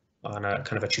well on a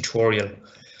kind of a tutorial.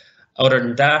 Other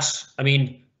than that, I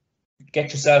mean, get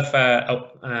yourself I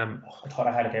thought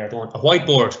I had it there, a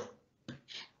whiteboard,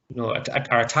 you know,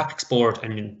 or a tactics board,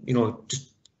 and, you know,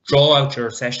 just draw out your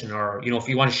session, or, you know, if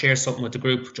you want to share something with the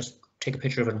group, just take a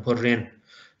picture of it and put it in,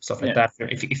 stuff like that.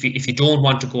 If you don't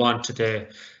want to go on to the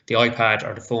iPad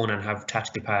or the phone and have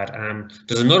Tactical Pad,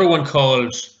 there's another one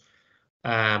called it's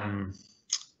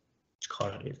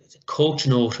a Coach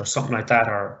Note or something like that,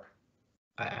 or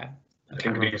I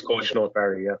think it is Coach Note,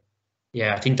 Barry.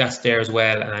 Yeah, I think that's there as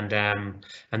well, and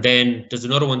then there's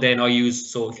another one then I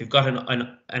use. So if you've got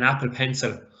an Apple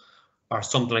Pencil or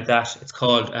something like that, it's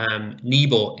called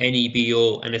Nebo,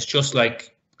 Nebo, and it's just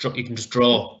like you can just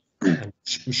draw and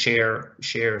share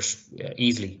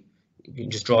easily. You can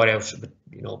just draw it out, but,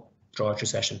 you know, draw out your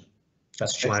session.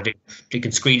 That's what you want to do. You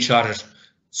can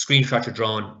screenshot your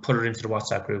drawing, put it into the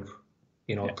WhatsApp group.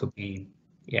 You know, it could be,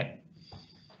 yeah,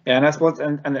 and I suppose,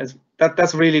 and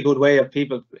that's a really good way of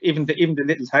people, even the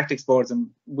little tactics boards, and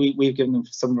we've given them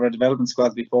some of our development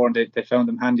squads before, and they found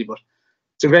them handy. But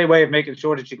it's a great way of making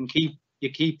sure that you can keep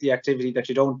the activity, that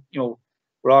you don't, you know,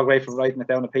 we're all great for writing it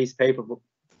down on a piece of paper, but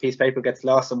a piece of paper gets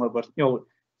lost somewhere. But, you know,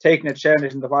 taking it, sharing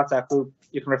it in the WhatsApp group,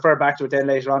 you can refer back to it then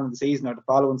later on in the season or the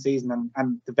following season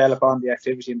and develop on the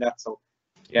activity in that. So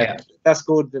Yeah, that's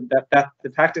good. That the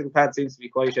tactical pad seems to be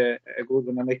quite a good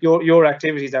one. And like your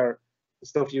activities are the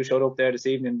stuff you showed up there this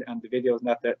evening and the videos and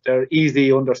that they're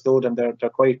easily understood and they're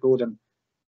quite good. And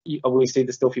we see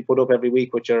the stuff you put up every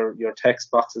week with your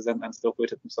text boxes and stuff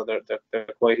with it, so they're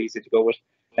quite easy to go with.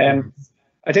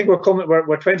 I think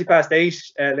we're 20 past 8,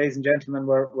 ladies and gentlemen.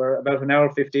 We're about an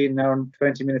hour 15, an hour and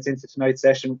 20 minutes into tonight's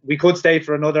session. We could stay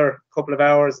for another couple of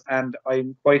hours, and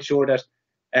I'm quite sure that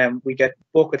we get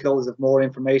bucket loads of more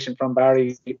information from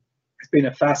Barry. It's been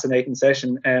a fascinating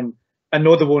session.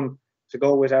 Another one to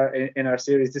go with in our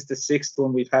series. This is the 6th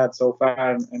one we've had so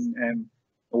far, and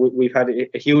we've had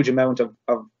a huge amount of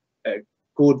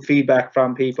good feedback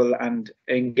from people and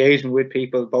engagement with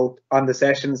people, both on the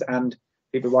sessions and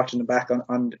people watching them back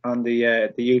on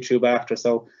the YouTube after.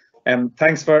 So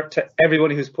thanks to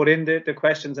everybody who's put in the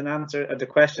questions and the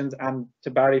questions, and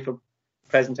to Barry for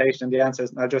presentation and the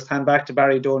answers. And I'll just hand back to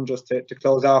Barry Dunn just to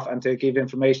close off and to give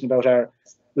information about our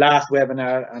last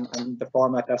webinar and the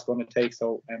format that's going to take.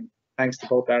 So thanks to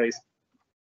both Barrys.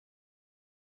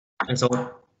 Thanks, Owen.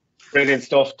 Brilliant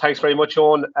stuff. Thanks very much,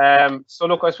 Owen. So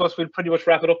look, I suppose we'll pretty much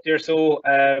wrap it up there. So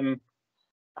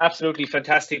absolutely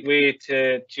fantastic way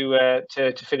to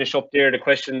finish up there. The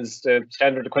questions,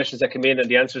 the questions that came in and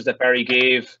the answers that Barry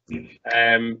gave.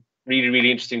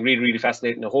 Really interesting, really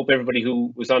fascinating. I hope everybody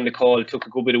who was on the call took a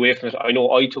good bit away from it. I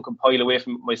know I took a pile away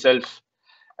from it myself.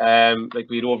 Like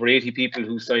we had over 80 people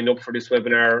who signed up for this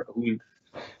webinar who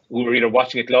were either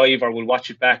watching it live or will watch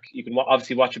it back. You can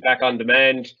obviously watch it back on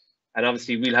demand. And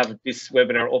obviously, we'll have this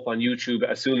webinar up on YouTube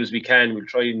as soon as we can. We'll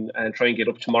try and get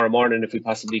up tomorrow morning if we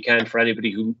possibly can for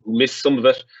anybody who missed some of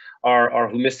it or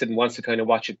who missed it and wants to kind of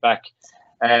watch it back.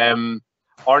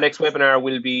 Our next webinar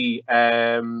will be,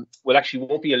 actually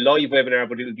won't be a live webinar,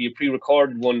 but it'll be a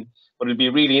pre-recorded one. But it'll be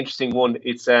a really interesting one.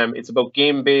 It's about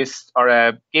game-based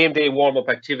or game day warm-up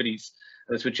activities,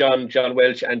 and it's with John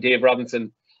Welch and Dave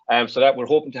Robinson. So that we're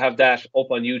hoping to have that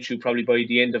up on YouTube probably by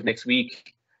the end of next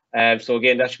week. So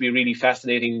again, that should be a really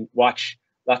fascinating watch.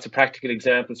 Lots of practical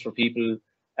examples for people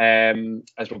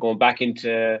as we're going back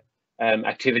into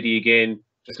activity again.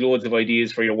 Just loads of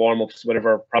ideas for your warm-ups,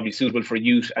 whatever, probably suitable for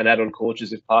youth and adult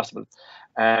coaches if possible.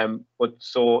 But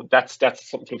so that's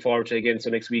something to look forward to again.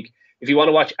 So next week, if you want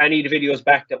to watch any of the videos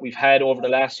back that we've had over the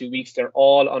last few weeks, they're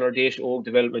all on our Déise Óg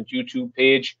Development YouTube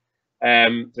page.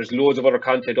 There's loads of other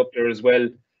content up there as well.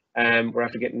 We're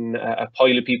after getting a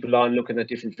pile of people on looking at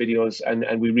different videos,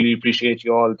 and we really appreciate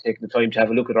you all taking the time to have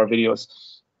a look at our videos.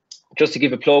 Just to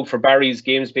give a plug for Barry's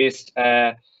games-based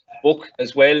book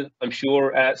as well, I'm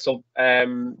sure. So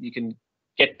you can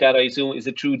get that, I assume. Is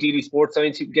it through Déise Sports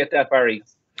Science you can get that, Barry?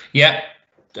 Yeah.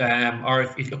 Or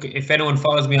if anyone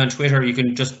follows me on Twitter, you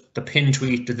can just the pin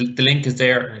tweet. The link is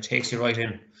there and it takes you right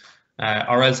in.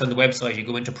 Or else on the website you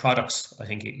go into products, I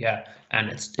think, and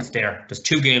it's there. There's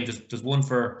 2 games. There's one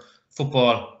for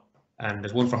football and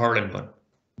there's one for hurling, but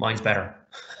mine's better.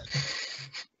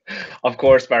 Of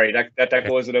course, Barry, that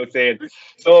goes without saying.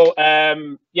 So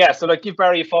so like give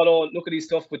Barry a follow, look at his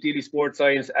stuff with Déise Sports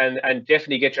Science, and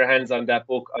definitely get your hands on that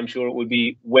book. I'm sure it would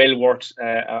be well worth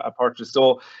a purchase.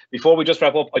 So before we just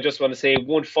wrap up, I just want to say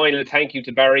one final thank you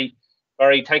to Barry.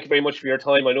 Barry, thank you very much for your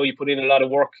time. I know you put in a lot of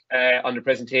work on the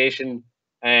presentation,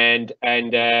 and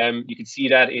you can see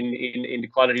that in the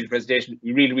quality of the presentation.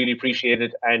 We really appreciate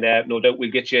it, and no doubt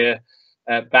we'll get you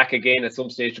back again at some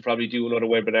stage to probably do another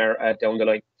webinar down the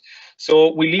line.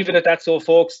 So we leave it at that. So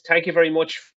folks, thank you very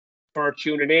much for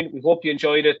tuning in. We hope you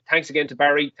enjoyed it. Thanks again to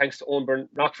Barry. Thanks to Owen Byrne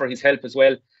for his help as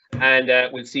well. And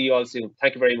we'll see you all soon.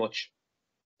 Thank you very much.